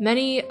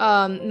 Many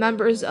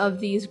members of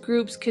these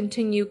groups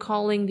continue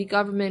calling the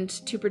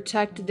government to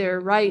protect their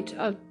right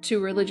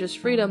to religious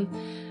freedom,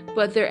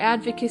 but their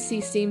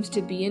advocacy seems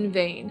to be in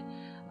vain.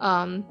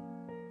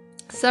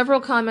 Several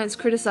comments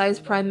criticize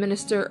Prime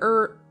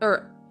Minister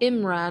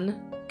Imran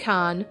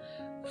Khan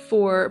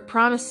for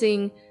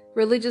promising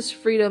religious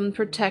freedom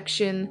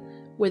protection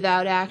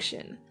without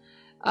action.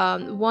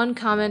 One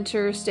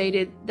commenter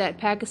stated that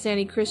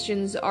Pakistani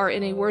Christians are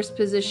in a worse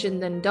position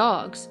than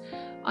dogs.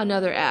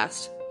 Another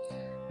asked,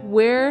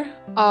 "Where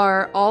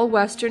are all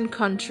Western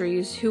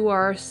countries who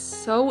are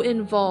so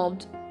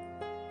involved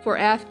for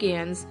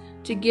Afghans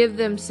to give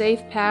them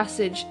safe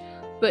passage,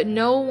 but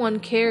no one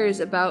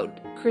cares about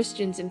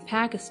Christians in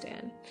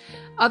Pakistan?"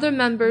 Other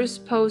members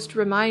post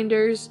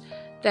reminders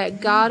that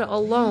God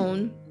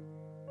alone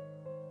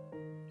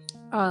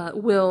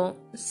will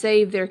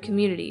save their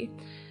community.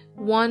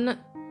 One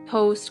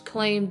post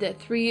claimed that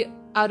 3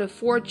 out of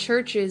 4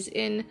 churches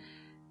in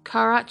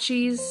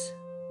Karachi's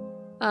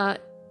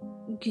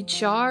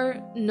Gichar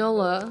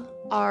Nulla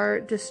are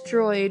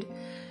destroyed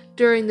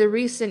during the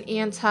recent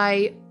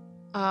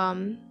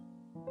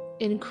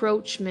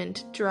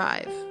anti-encroachment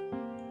drive.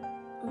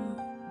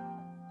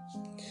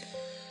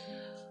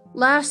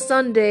 Last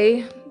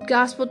Sunday,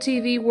 Gospel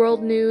TV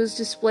World News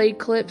displayed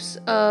clips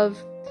of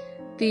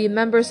the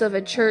members of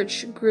a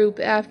church group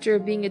after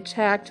being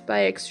attacked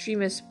by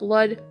extremists.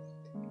 Blood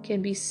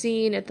can be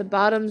seen at the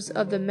bottoms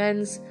of the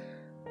men's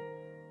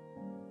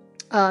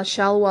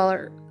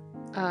shalwar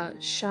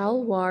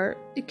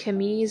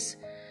kameez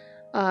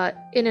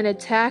in an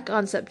attack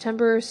on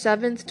September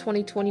 7th,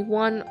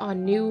 2021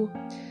 on New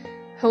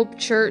Hope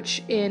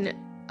Church in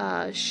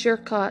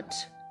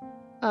Shirkat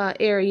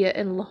area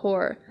in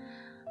Lahore.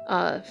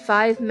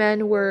 5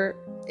 men were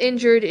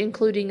injured,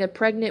 including a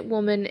pregnant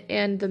woman,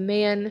 and the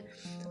man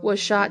was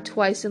shot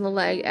twice in the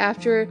leg.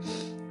 After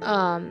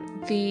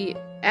the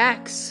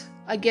acts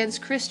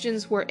against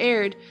Christians were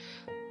aired,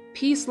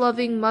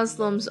 peace-loving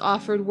Muslims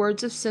offered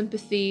words of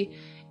sympathy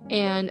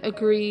and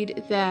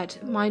agreed that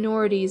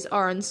minorities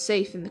are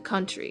unsafe in the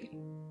country.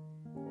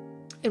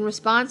 In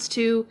response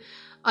to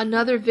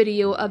another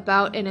video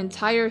about an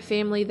entire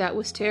family that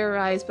was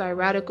terrorized by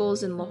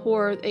radicals in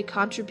Lahore, a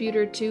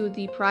contributor to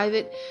the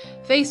private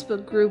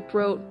Facebook group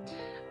wrote,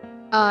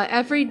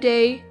 "Every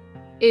day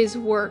is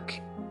work.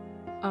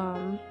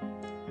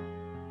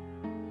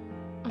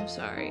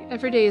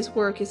 Every day is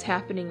work is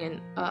happening in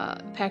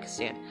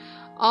Pakistan.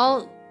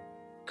 All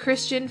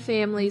Christian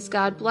families,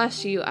 God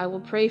bless you. I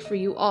will pray for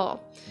you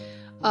all."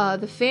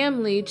 The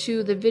family in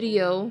the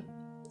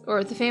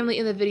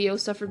video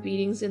suffered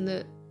beatings and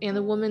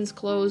the woman's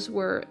clothes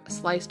were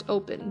sliced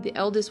open. The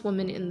eldest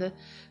woman in the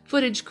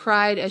footage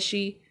cried as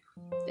she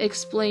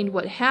explained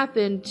what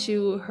happened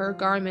to her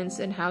garments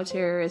and how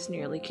terrorists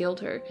nearly killed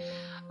her.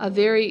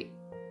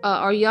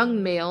 Our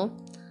young male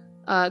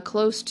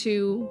close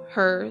to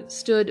her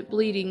stood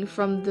bleeding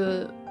from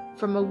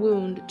a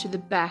wound to the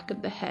back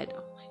of the head.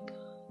 Oh my God.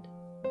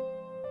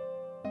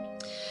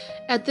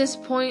 At this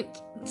point,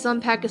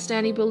 some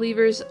Pakistani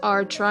believers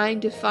are trying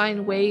to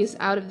find ways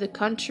out of the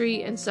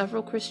country, and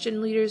several Christian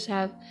leaders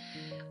have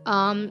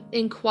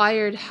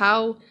inquired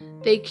how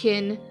they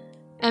can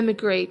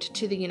emigrate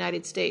to the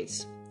United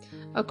States.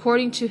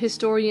 According to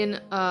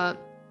historian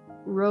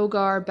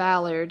Rogar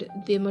Ballard,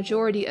 the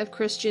majority of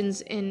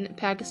Christians in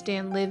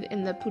Pakistan live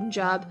in the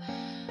Punjab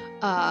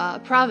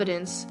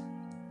province.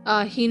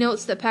 He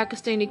notes that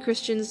Pakistani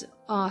Christians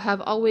have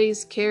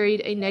always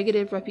carried a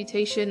negative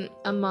reputation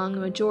among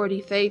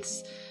majority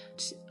faiths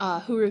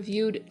who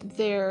reviewed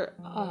their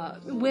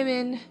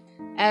women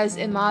as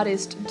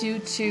immodest due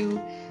to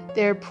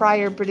their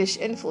prior British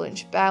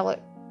influence.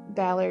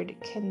 Ballard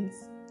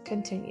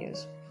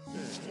continues.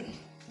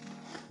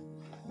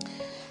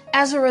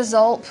 As a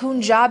result,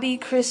 Punjabi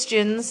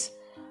Christians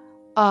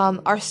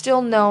are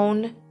still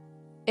known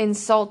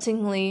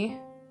insultingly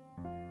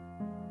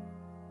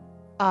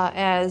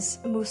as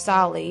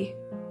Musali,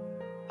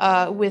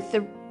 with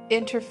the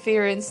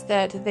interference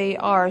that they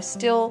are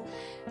still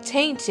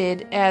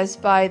tainted as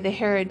by the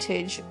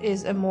heritage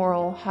is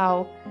immoral,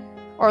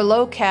 or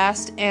low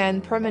caste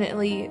and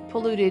permanently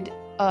polluted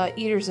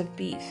eaters of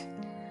beef.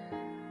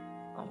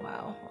 Oh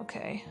wow,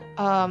 okay.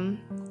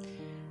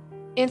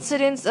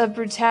 Incidents of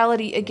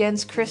brutality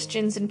against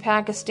Christians in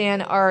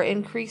Pakistan are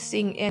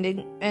increasing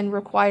and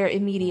require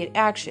immediate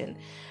action.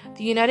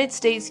 The United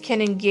States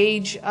can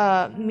engage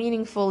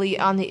meaningfully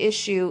on the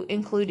issue,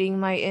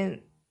 including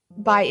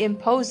by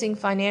imposing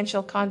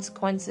financial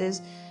consequences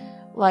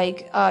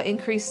like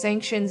increased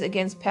sanctions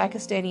against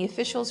Pakistani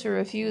officials who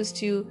refuse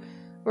to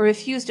or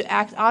refuse to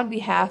act on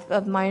behalf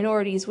of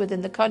minorities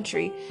within the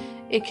country.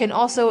 It can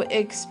also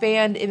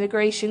expand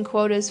immigration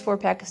quotas for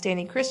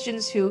Pakistani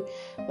Christians who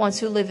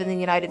live in the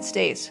United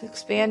States.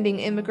 Expanding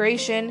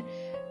immigration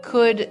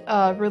could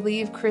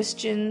relieve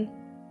Christians,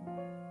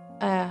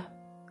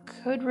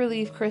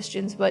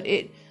 but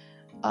it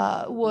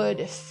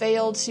would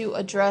fail to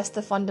address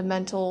the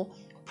fundamental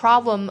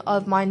problem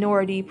of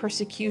minority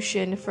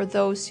persecution for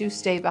those who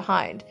stay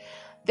behind.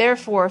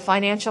 Therefore,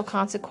 financial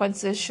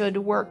consequences should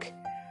work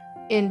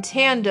in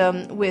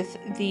tandem with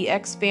the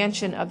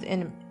expansion of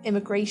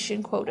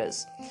immigration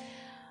quotas.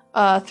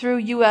 Through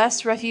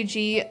U.S.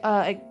 refugee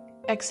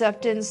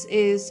acceptance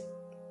is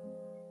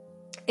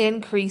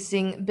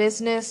increasing.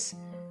 Business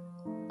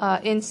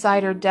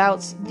Insider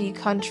doubts the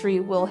country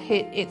will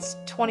hit its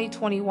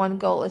 2021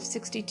 goal of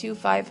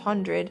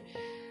 62,500.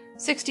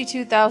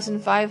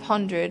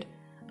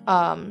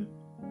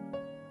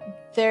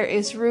 There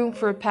is room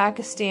for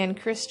Pakistan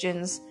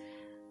Christians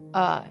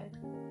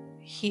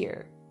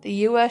here. The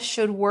U.S.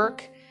 should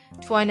work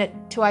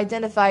to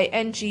identify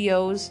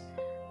NGOs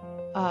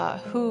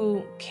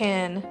who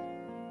can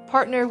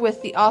partner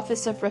with the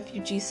Office of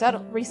Refugee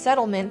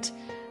Resettlement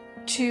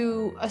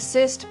to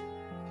assist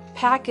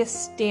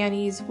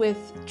Pakistanis with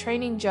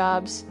training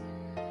jobs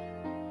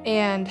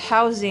and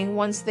housing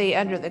once they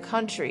enter the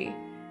country.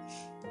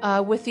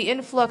 With the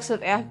influx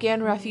of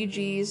Afghan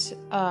refugees,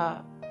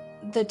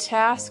 the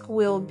task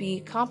will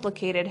be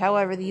complicated.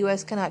 However, the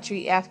U.S. cannot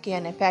treat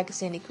Afghan and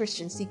Pakistani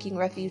Christians seeking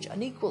refuge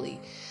unequally.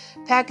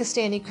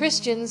 Pakistani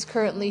Christians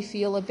currently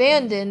feel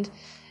abandoned,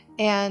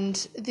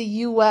 and the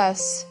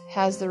U.S.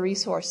 has the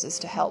resources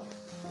to help.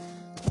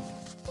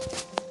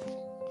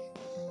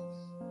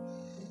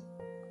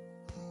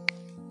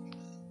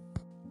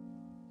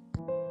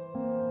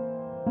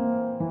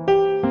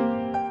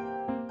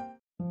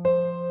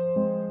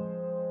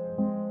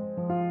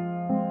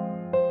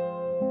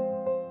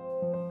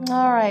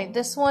 Alright,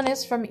 this one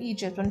is from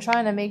Egypt. I'm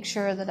trying to make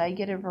sure that I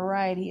get a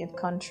variety of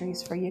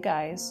countries for you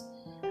guys.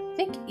 I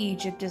think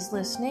Egypt is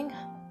listening.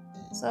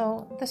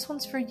 So, this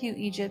one's for you,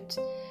 Egypt.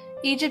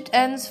 Egypt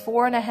ends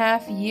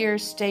 4.5-year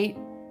state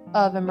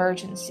of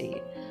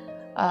emergency.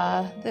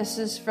 This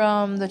is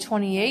from the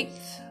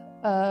 28th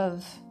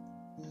of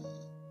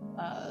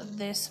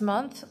this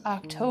month,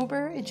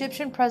 October.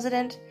 Egyptian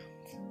President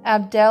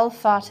Abdel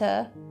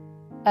Fattah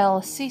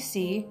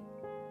el-Sisi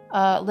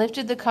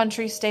lifted the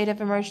country's state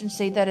of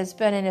emergency that has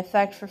been in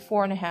effect for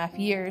 4.5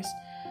 years.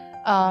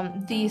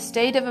 The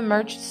state of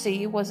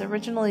emergency was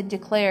originally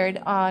declared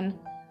on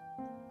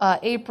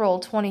April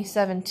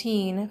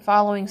 2017,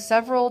 following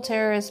several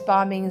terrorist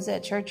bombings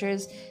at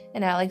churches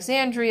in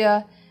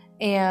Alexandria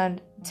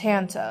and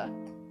Tanta.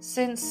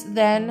 Since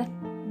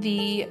then,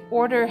 the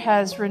order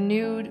has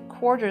renewed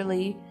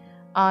quarterly.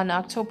 On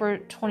October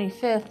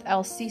 25th,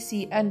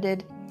 el-Sisi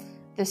ended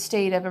the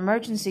state of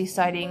emergency,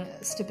 citing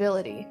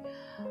stability.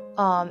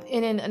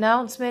 In an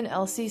announcement,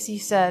 el-Sisi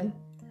said,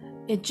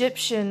 Egypt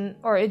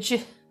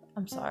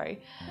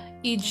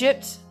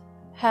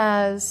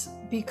has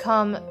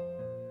become...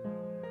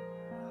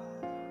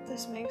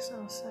 This makes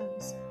no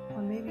sense.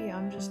 Or maybe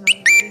I'm just not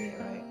reading it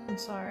right. I'm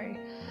sorry.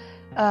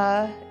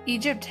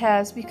 Egypt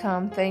has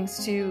become,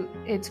 thanks to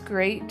its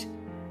great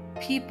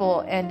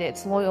people and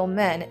its loyal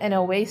men, an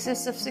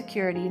oasis of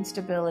security and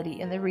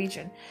stability in the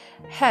region.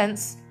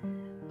 Hence,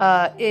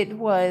 it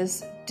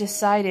was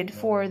decided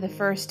for the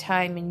first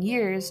time in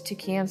years to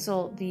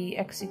cancel the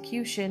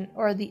execution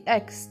or the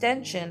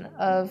extension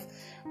of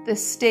the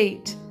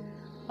state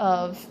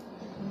of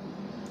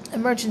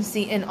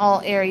emergency in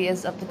all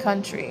areas of the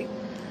country.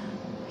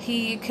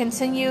 He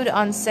continued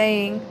on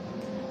saying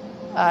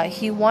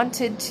he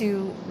wanted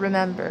to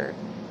remember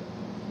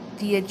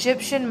the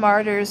Egyptian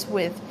martyrs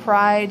with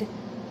pride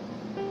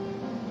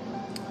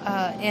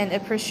and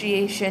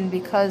appreciation,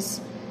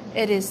 because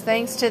it is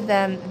thanks to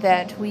them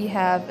that we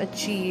have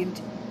achieved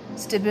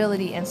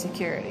stability and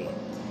security.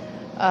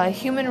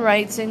 Human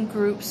rights and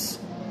groups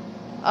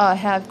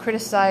have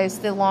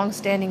criticized the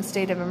long-standing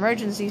state of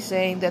emergency,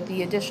 saying that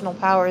the additional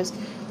powers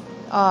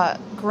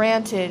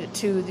granted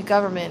to the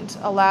government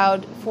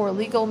allowed for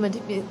legal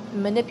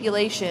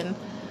manipulation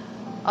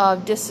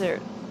of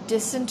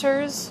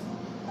dissenters.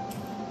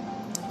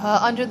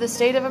 Under the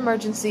state of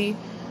emergency,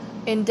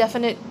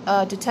 indefinite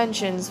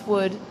detentions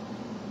would,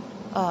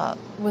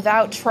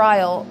 without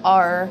trial,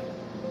 are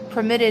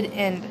permitted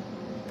and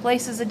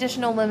places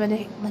additional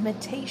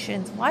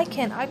limitations. Why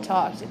can't I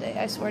talk today?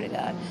 I swear to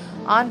God.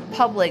 On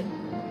public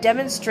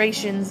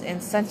demonstrations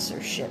and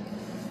censorship.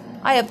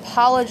 I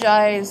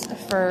apologize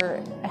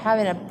for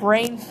having a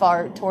brain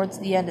fart towards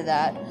the end of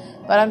that,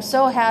 but I'm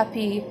so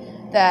happy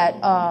that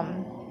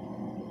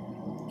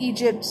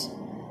Egypt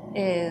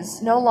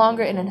is no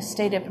longer in a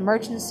state of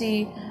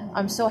emergency.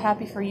 I'm so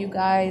happy for you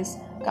guys.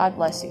 God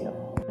bless you.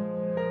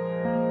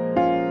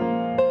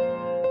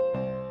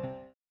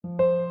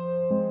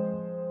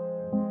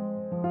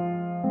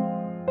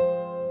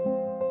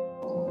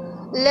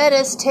 Let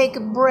us take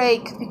a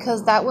break,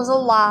 because that was a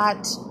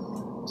lot.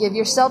 Give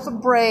yourself a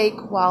break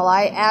while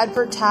I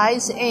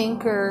advertise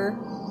Anchor.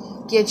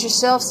 get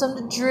yourself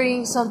something to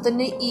drink, something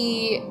to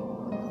eat,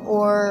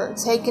 or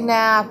take a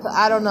nap.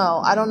 I don't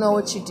know. I don't know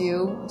what you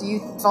do. Do you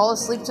fall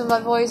asleep to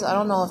my voice? I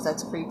don't know if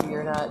that's creepy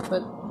or not,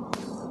 but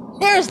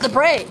here's the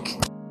break.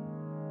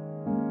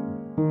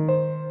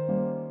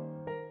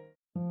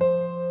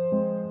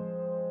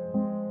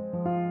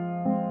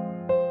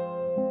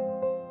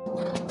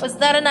 Was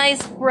that a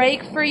nice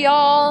break for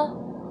y'all?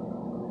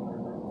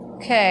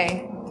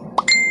 Okay.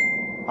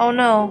 Oh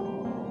no.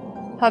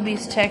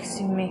 Hubby's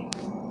texting me.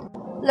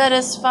 Let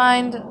us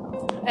find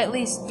at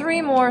least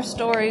 3 more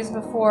stories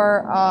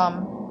before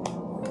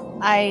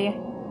I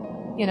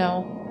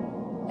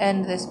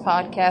end this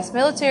podcast.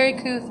 Military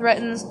coup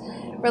threatens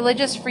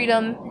religious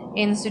freedom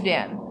in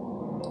Sudan.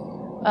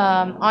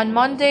 On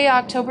Monday,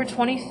 October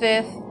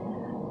 25th,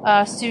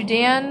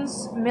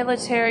 Sudan's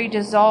military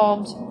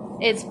dissolved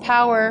its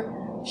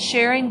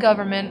power-sharing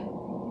government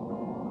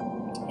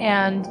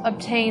and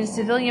obtained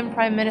civilian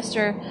Prime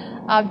Minister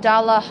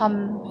Abdallah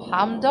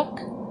Hamdok,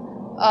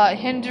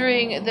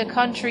 hindering the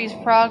country's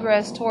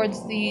progress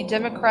towards the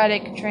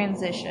democratic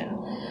transition.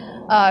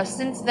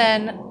 Since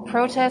then,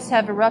 protests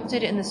have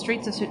erupted in the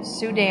streets of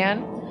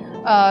Sudan,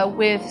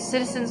 with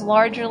citizens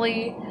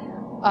largely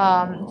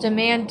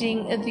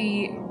demanding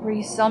the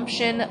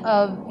resumption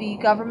of the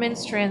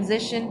government's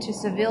transition to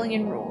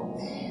civilian rule.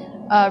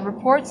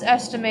 Reports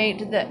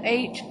estimate that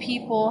 8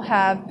 people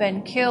have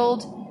been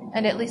killed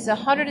and at least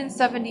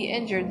 170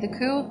 injured. The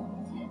coup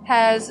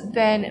has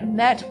been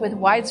met with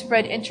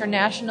widespread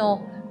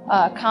international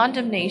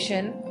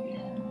condemnation,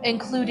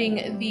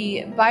 including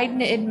the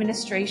Biden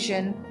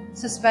administration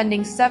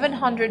suspending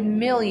 $700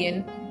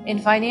 million in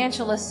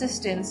financial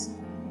assistance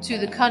to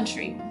the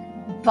country.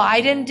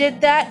 Biden did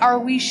that? Are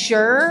we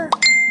sure?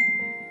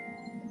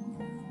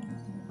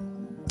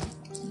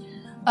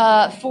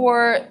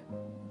 For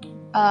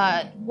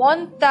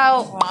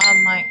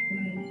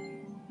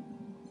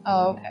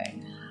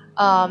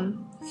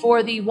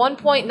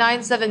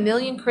 1.97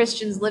 million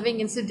Christians living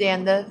in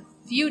Sudan, the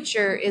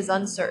future is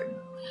uncertain.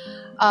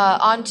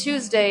 On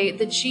Tuesday,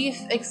 the chief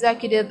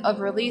executive of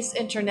Release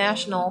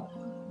International,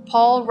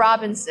 Paul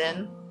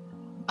Robinson,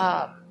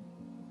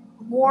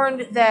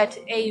 warned that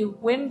a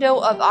window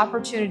of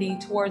opportunity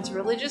towards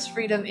religious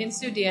freedom in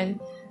Sudan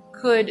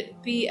could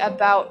be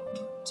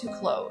about to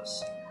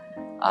close.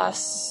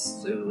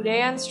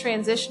 Sudan's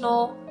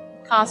transitional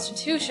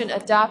constitution,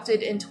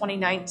 adopted in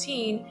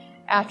 2019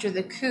 after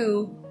the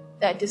coup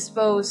that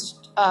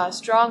disposed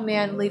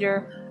strongman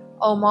leader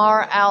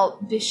Omar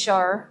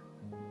al-Bashir,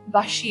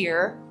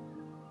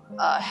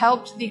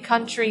 helped the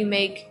country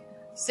make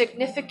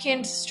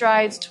significant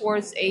strides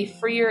towards a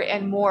freer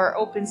and more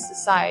open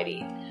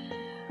society.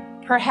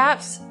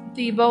 Perhaps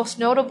the most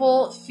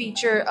notable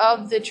feature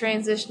of the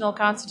transitional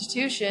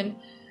constitution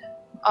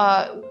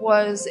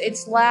was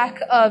its lack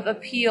of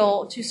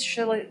appeal to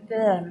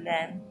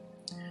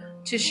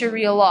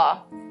Sharia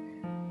law,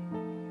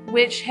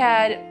 which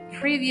had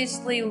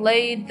previously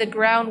laid the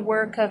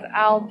groundwork of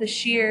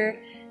al-Bashir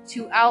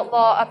to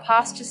outlaw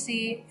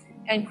apostasy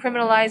and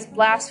criminalize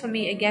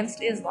blasphemy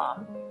against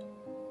Islam.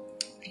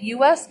 The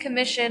U.S.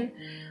 Commission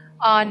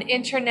on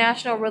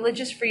International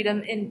Religious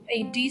Freedom, in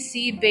a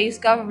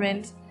D.C.-based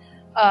government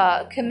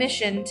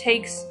commission,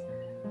 takes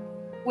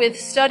with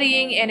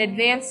studying and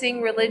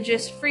advancing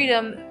religious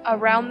freedom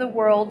around the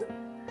world,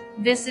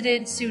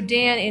 visited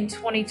Sudan in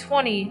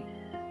 2020.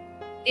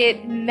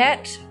 It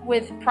met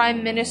with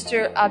Prime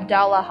Minister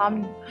Abdallah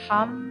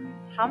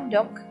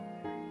Hamdok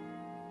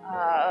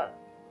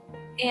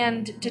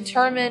and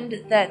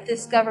determined that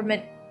this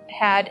government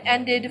had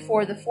ended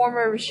for the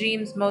former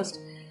regime's most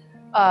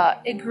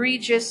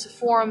egregious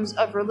forms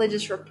of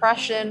religious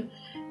repression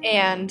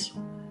and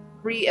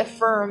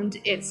reaffirmed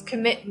its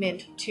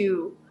commitment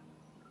to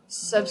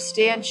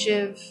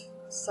substantive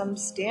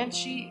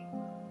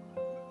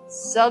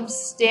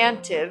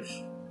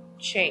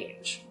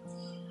change.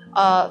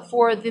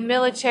 For the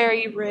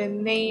military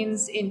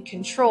remains in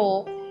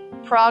control,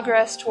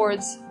 progress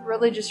towards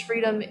religious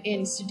freedom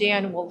in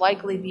Sudan will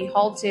likely be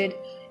halted,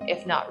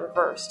 if not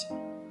reversed.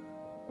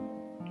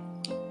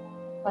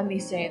 Let me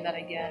say that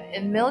again.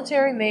 If the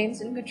military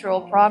remains in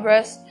control,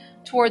 progress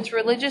towards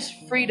religious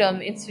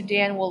freedom in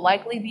Sudan will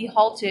likely be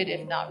halted,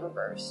 if not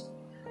reversed.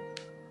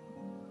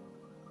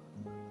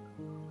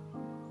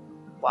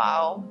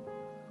 Wow.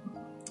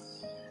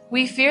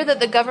 We fear that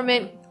the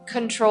government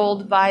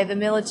controlled by the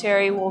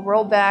military will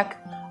roll back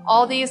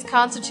all these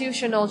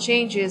constitutional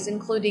changes,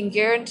 including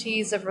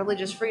guarantees of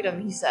religious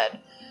freedom, he said.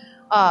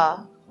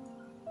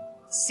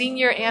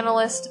 Senior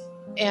analyst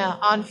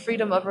on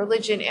freedom of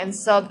religion and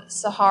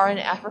sub-Saharan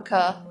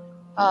Africa,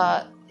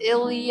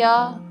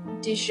 Ilya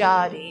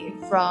Dijadi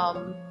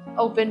from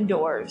Open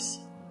Doors.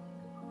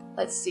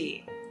 Let's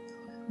see.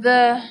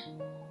 The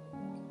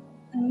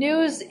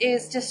news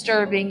is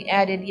disturbing,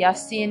 added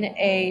Yasin,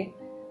 a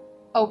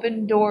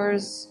Open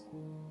Doors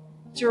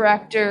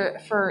director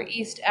for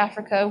East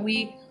Africa.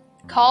 We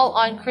call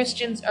on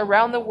Christians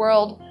around the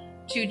world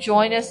to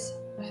join us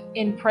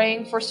in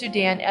praying for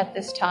Sudan at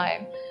this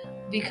time.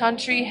 The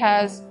country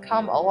has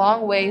come a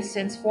long way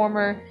since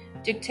former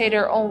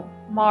dictator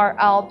Omar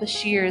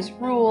al-Bashir's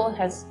rule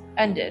has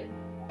ended.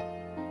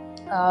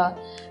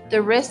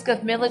 The risk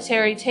of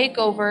military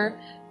takeover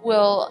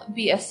will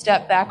be a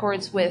step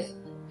backwards with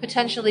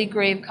potentially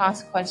grave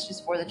consequences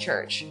for the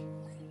church.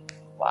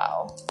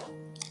 Wow.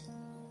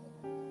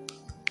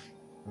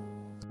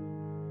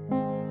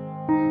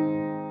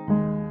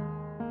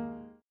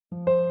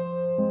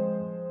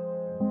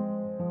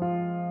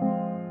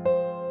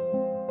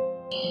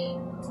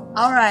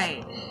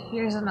 Alright,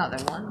 here's another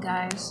one,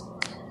 guys.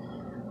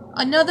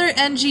 Another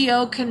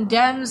NGO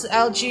condemns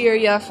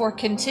Algeria for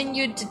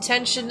continued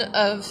detention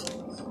of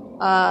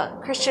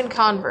Christian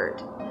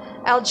convert.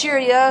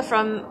 Algeria,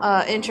 from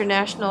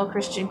International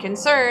Christian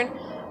Concern,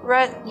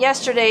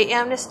 yesterday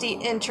Amnesty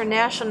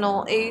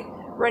International, a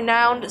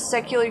renowned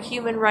secular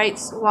human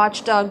rights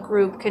watchdog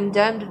group,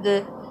 condemned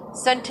the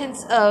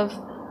sentence of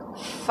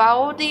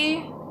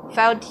Fadhil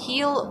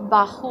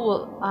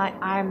Bahul.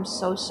 I'm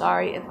so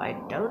sorry if I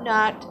do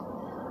not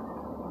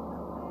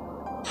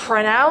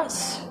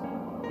pronounce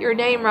your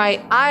name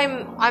right.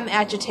 I'm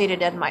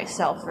agitated at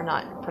myself for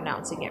not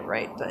pronouncing it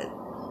right, but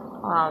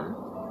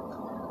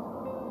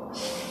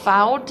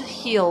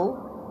Fadhil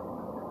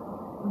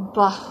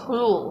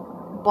Bahul.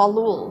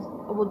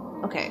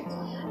 Okay.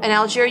 An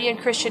Algerian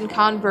Christian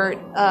convert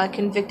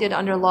convicted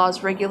under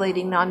laws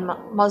regulating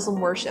non-Muslim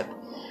worship.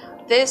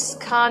 This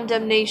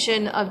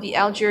condemnation of the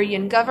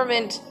Algerian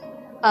government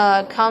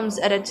comes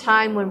at a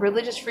time when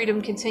religious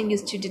freedom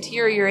continues to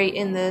deteriorate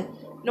in the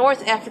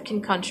North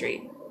African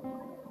country,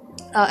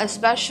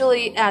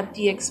 especially at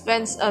the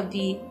expense of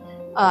the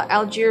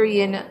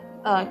Algerian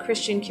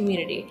Christian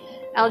community.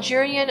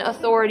 Algerian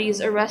authorities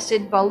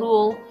arrested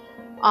Bahul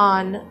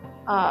on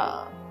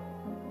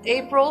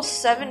April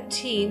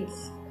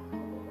 17th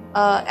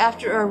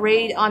after a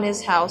raid on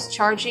his house,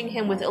 charging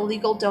him with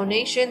illegal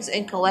donations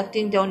and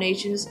collecting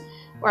donations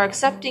or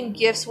accepting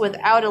gifts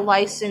without a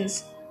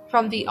license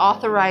from the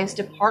authorized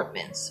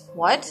departments.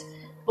 What?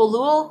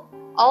 Bahul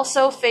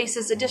also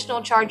faces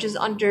additional charges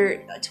under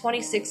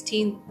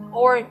 2016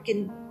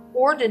 Oregon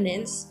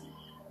ordinance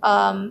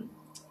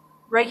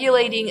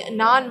regulating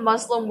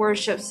non-Muslim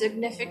worship,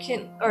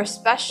 significant or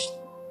special.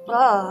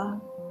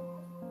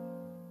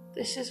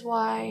 This is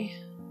why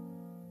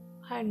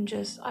I'm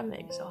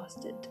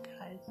exhausted,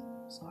 guys.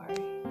 Sorry.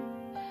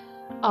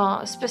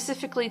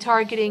 Specifically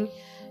targeting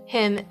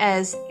him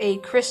as a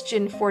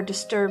Christian for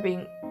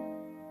distributing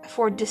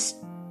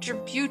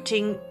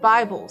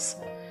Bibles.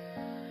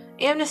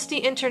 Amnesty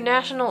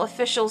International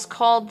officials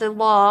called the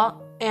law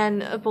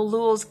and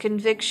Bahul's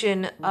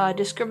conviction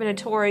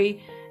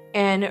discriminatory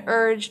and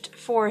urged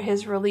for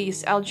his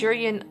release.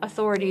 Algerian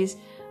authorities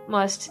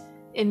must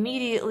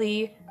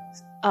immediately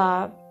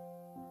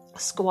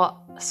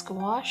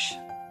squash?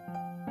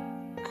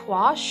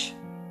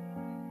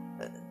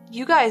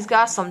 You guys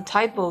got some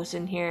typos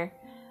in here.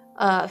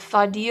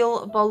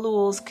 Fadhil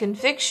Bahul's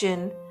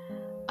conviction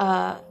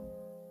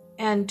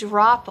and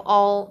drop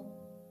all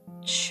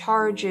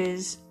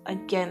charges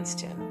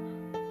against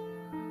him.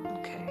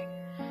 Okay.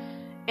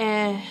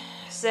 And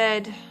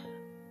said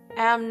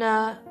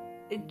Amna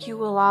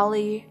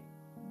Gulali,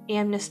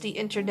 Amnesty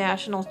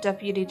International's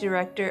Deputy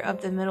Director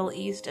of the Middle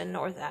East and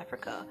North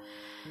Africa.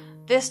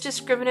 This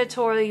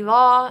discriminatory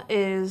law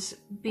is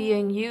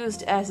being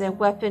used as a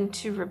weapon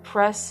to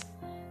repress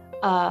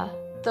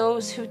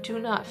those who do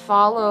not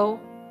follow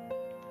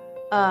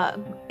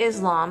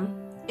Islam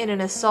in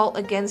an assault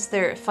against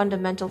their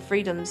fundamental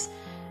freedoms.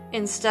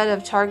 Instead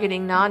of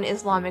targeting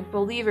non-Islamic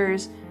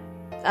believers,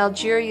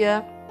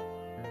 Algeria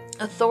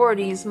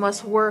authorities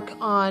must work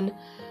on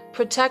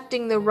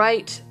protecting the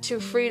right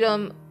to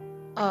freedom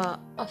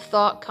of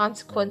thought,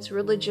 consequence,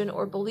 religion,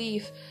 or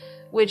belief,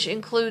 which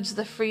includes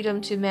the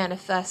freedom to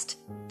manifest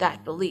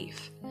that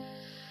belief.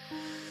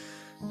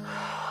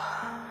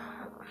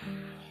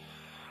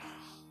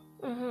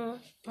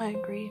 I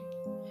agree.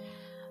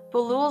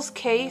 Bahul's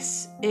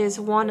case is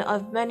one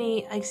of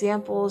many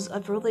examples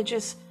of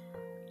religious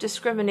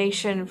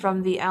discrimination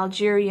from the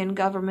Algerian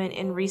government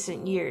in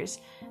recent years.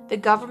 The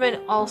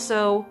government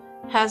also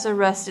has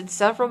arrested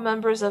several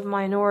members of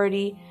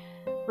minority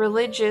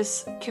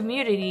religious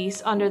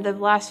communities under the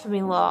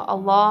blasphemy law, a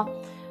law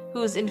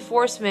whose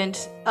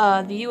enforcement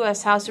the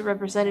U.S. House of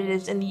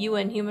Representatives and the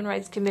UN Human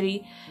Rights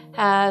Committee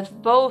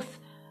have both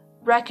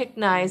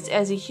recognized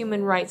as a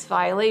human rights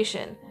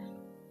violation.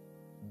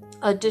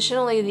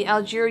 Additionally, the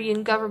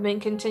Algerian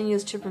government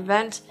continues to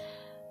prevent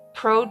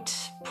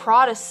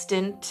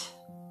Protestant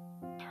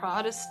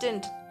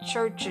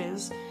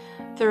churches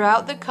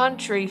throughout the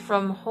country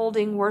from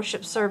holding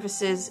worship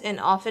services and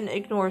often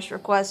ignores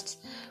requests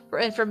for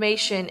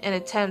information and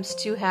attempts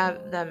to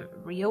have them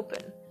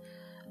reopen.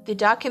 The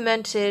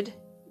documented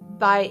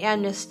by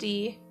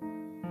Amnesty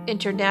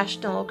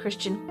International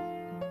Christian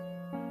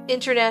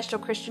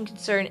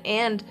Concern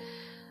and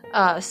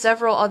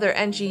several other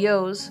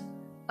NGOs,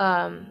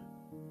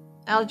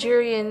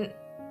 Algerian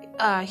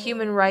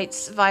human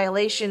rights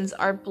violations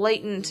are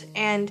blatant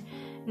and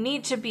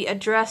need to be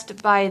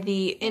addressed by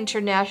the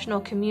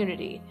international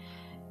community.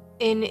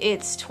 In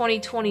its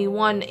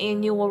 2021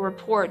 annual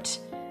report,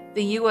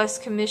 The U.S.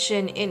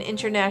 Commission in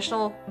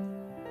International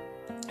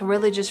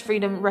Religious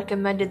Freedom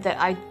recommended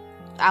that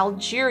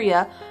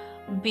Algeria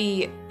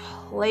be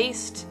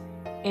placed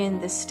in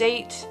the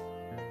State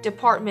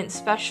Department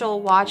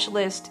special watch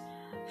list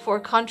for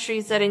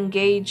countries that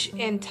engage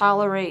and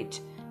tolerate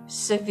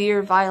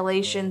severe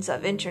violations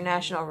of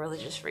international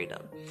religious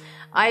freedom.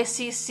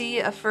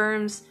 ICC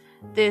affirms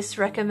this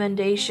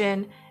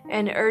recommendation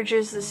and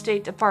urges the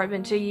State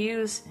Department to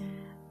use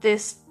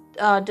this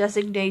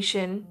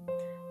designation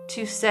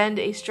to send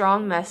a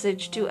strong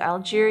message to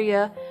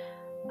Algeria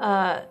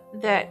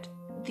that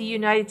the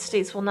United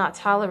States will not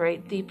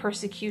tolerate the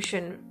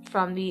persecution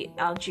from the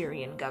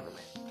Algerian government.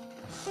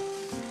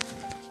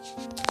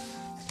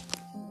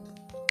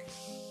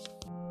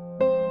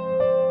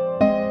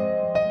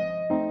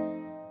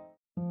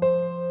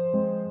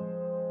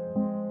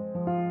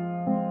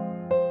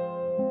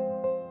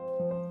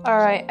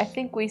 Alright, I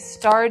think we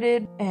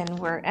started and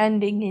we're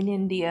ending in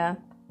India.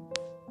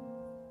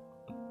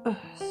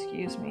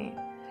 Excuse me.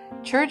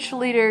 Church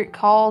leader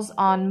calls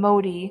on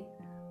Modi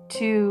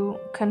to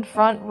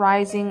confront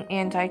rising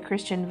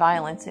anti-Christian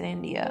violence in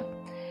India.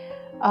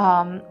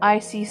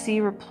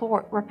 ICC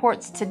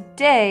reports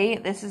today,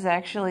 this is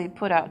actually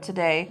put out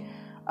today,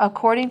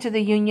 according to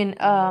the Union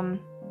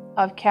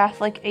of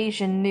Catholic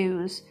Asian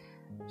News,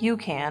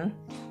 UCAN,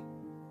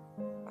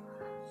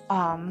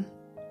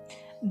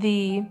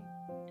 the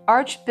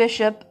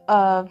Archbishop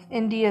of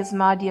India's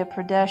Madhya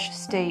Pradesh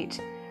state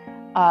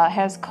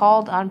has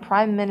called on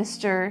Prime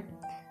Minister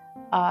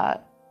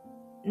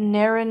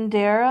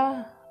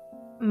Narendra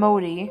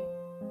Modi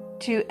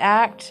to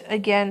act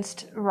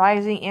against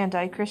rising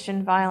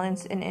anti-Christian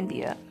violence in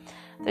India.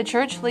 The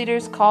church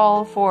leader's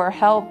call for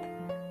help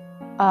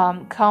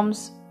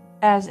comes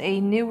as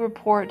a new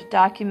report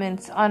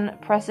documents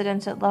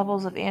unprecedented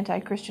levels of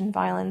anti-Christian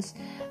violence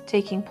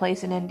taking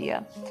place in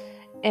India.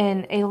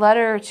 In a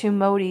letter to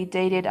Modi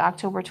dated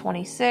October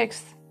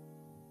 26th,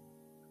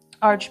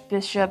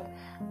 Archbishop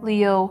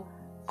Leo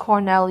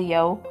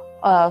Cornelio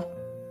of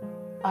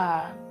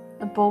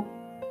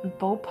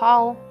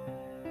Bhopal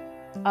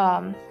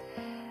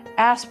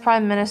asked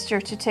Prime Minister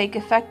to take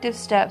effective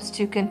steps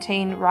to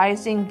contain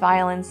rising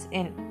violence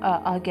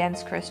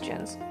against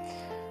Christians.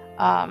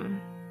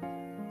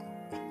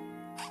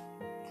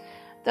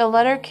 The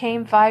letter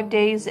came 5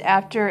 days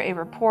after a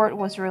report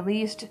was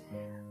released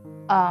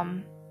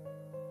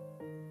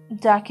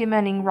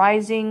documenting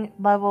rising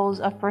levels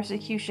of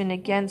persecution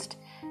against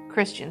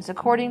Christians.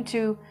 According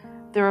to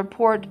the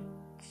report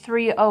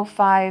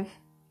 305,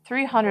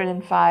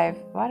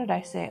 why did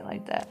I say it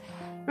like that?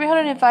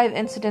 305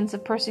 incidents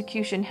of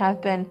persecution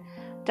have been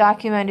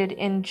documented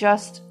in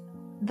just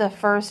the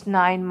first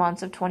 9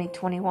 months of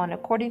 2021.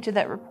 According to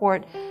that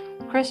report,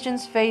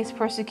 Christians face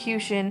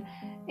persecution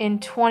in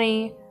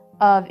 20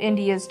 of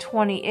India's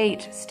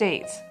 28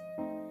 states,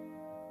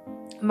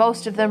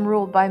 most of them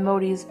ruled by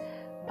Modi's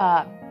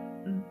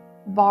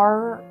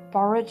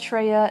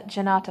Bharatiya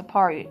Janata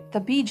Party, the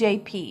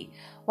BJP.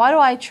 Why do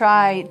I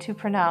try to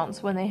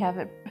pronounce when they have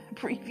it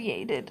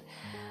abbreviated?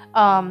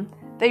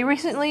 They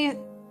recently,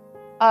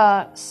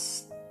 we're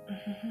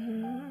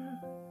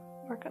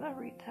gonna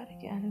read that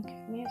again.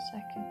 Give me a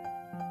second.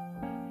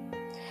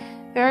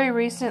 Very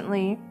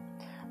recently,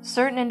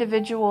 certain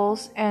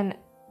individuals and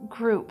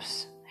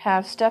groups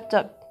have stepped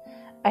up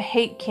a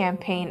hate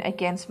campaign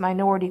against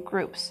minority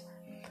groups,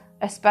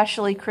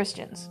 especially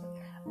Christians.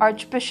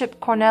 Archbishop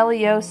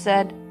Cornelio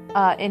said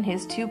in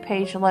his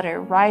 2-page letter,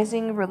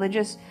 rising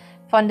religious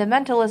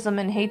fundamentalism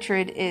and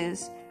hatred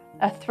is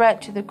a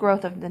threat to the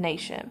growth of the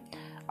nation.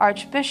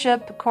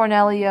 Archbishop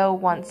Cornelio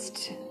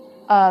wants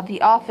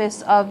the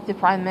office of the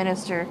Prime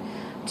Minister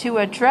to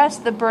address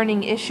the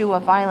burning issue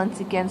of violence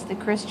against the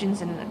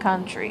Christians in the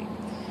country.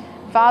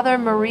 Father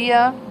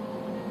Maria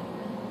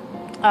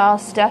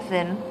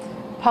Stephan,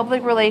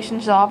 public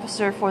relations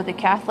officer for the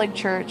Catholic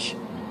Church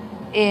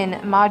in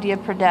Madhya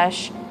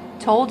Pradesh,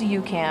 told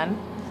UCAN,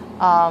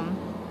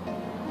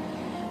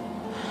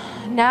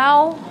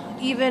 now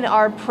even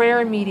our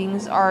prayer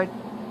meetings are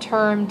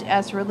termed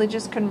as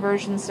religious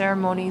conversion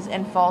ceremonies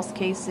and false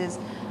cases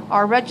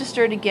are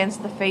registered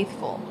against the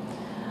faithful.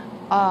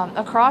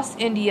 Across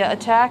India,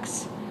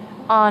 attacks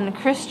on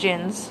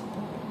Christians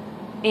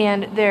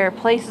and their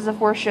places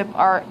of worship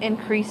are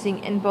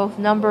increasing in both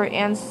number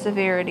and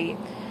severity.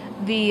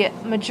 The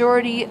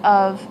majority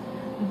of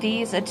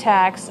these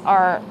attacks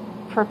are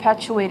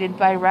perpetuated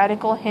by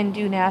radical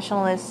Hindu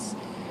nationalists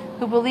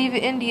who believe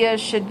India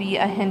should be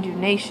a Hindu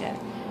nation.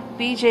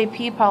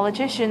 BJP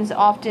politicians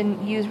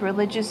often use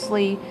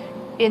religiously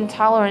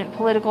intolerant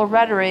political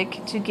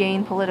rhetoric to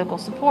gain political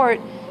support,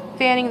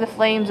 fanning the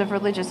flames of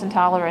religious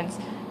intolerance.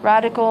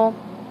 Radical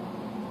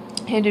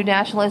Hindu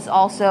nationalists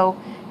also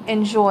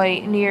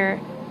enjoy near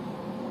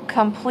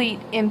complete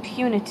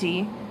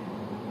impunity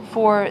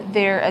for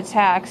their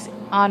attacks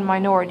on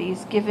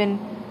minorities, given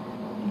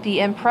the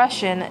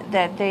impression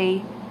that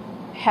they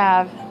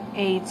have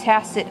a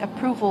tacit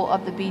approval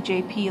of the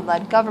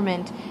BJP-led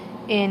government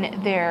in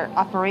their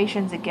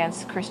operations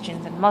against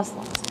Christians and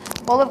Muslims.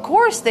 Well, of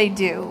course they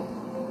do.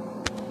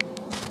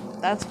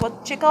 That's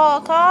what you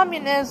call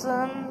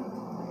communism.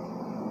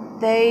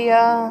 They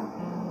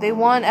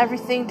want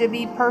everything to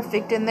be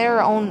perfect in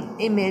their own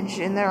image,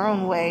 in their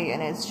own way,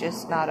 and it's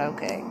just not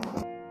okay.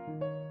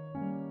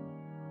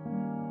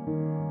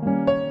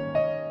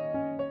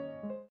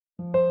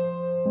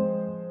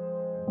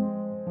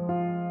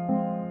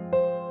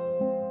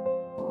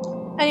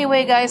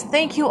 Anyway, guys,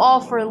 thank you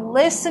all for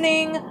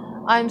listening.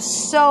 I'm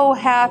so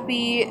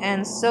happy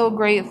and so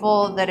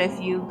grateful that if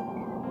you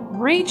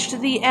reached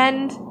the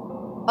end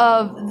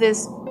of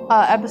this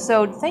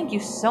episode, thank you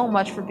so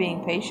much for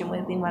being patient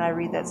with me when I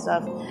read that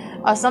stuff.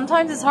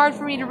 Sometimes it's hard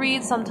for me to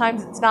read,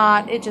 sometimes it's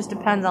not. It just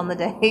depends on the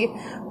day.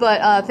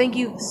 But thank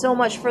you so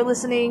much for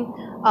listening.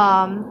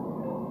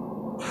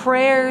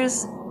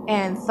 Prayers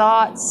and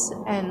thoughts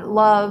and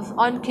love,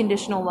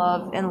 unconditional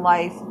love and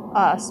life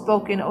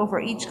spoken over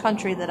each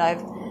country that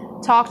I've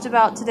talked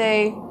about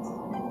today.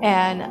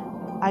 And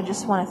I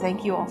just want to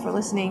thank you all for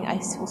listening. I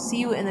will see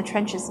you in the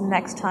trenches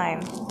next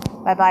time.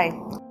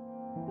 Bye-bye.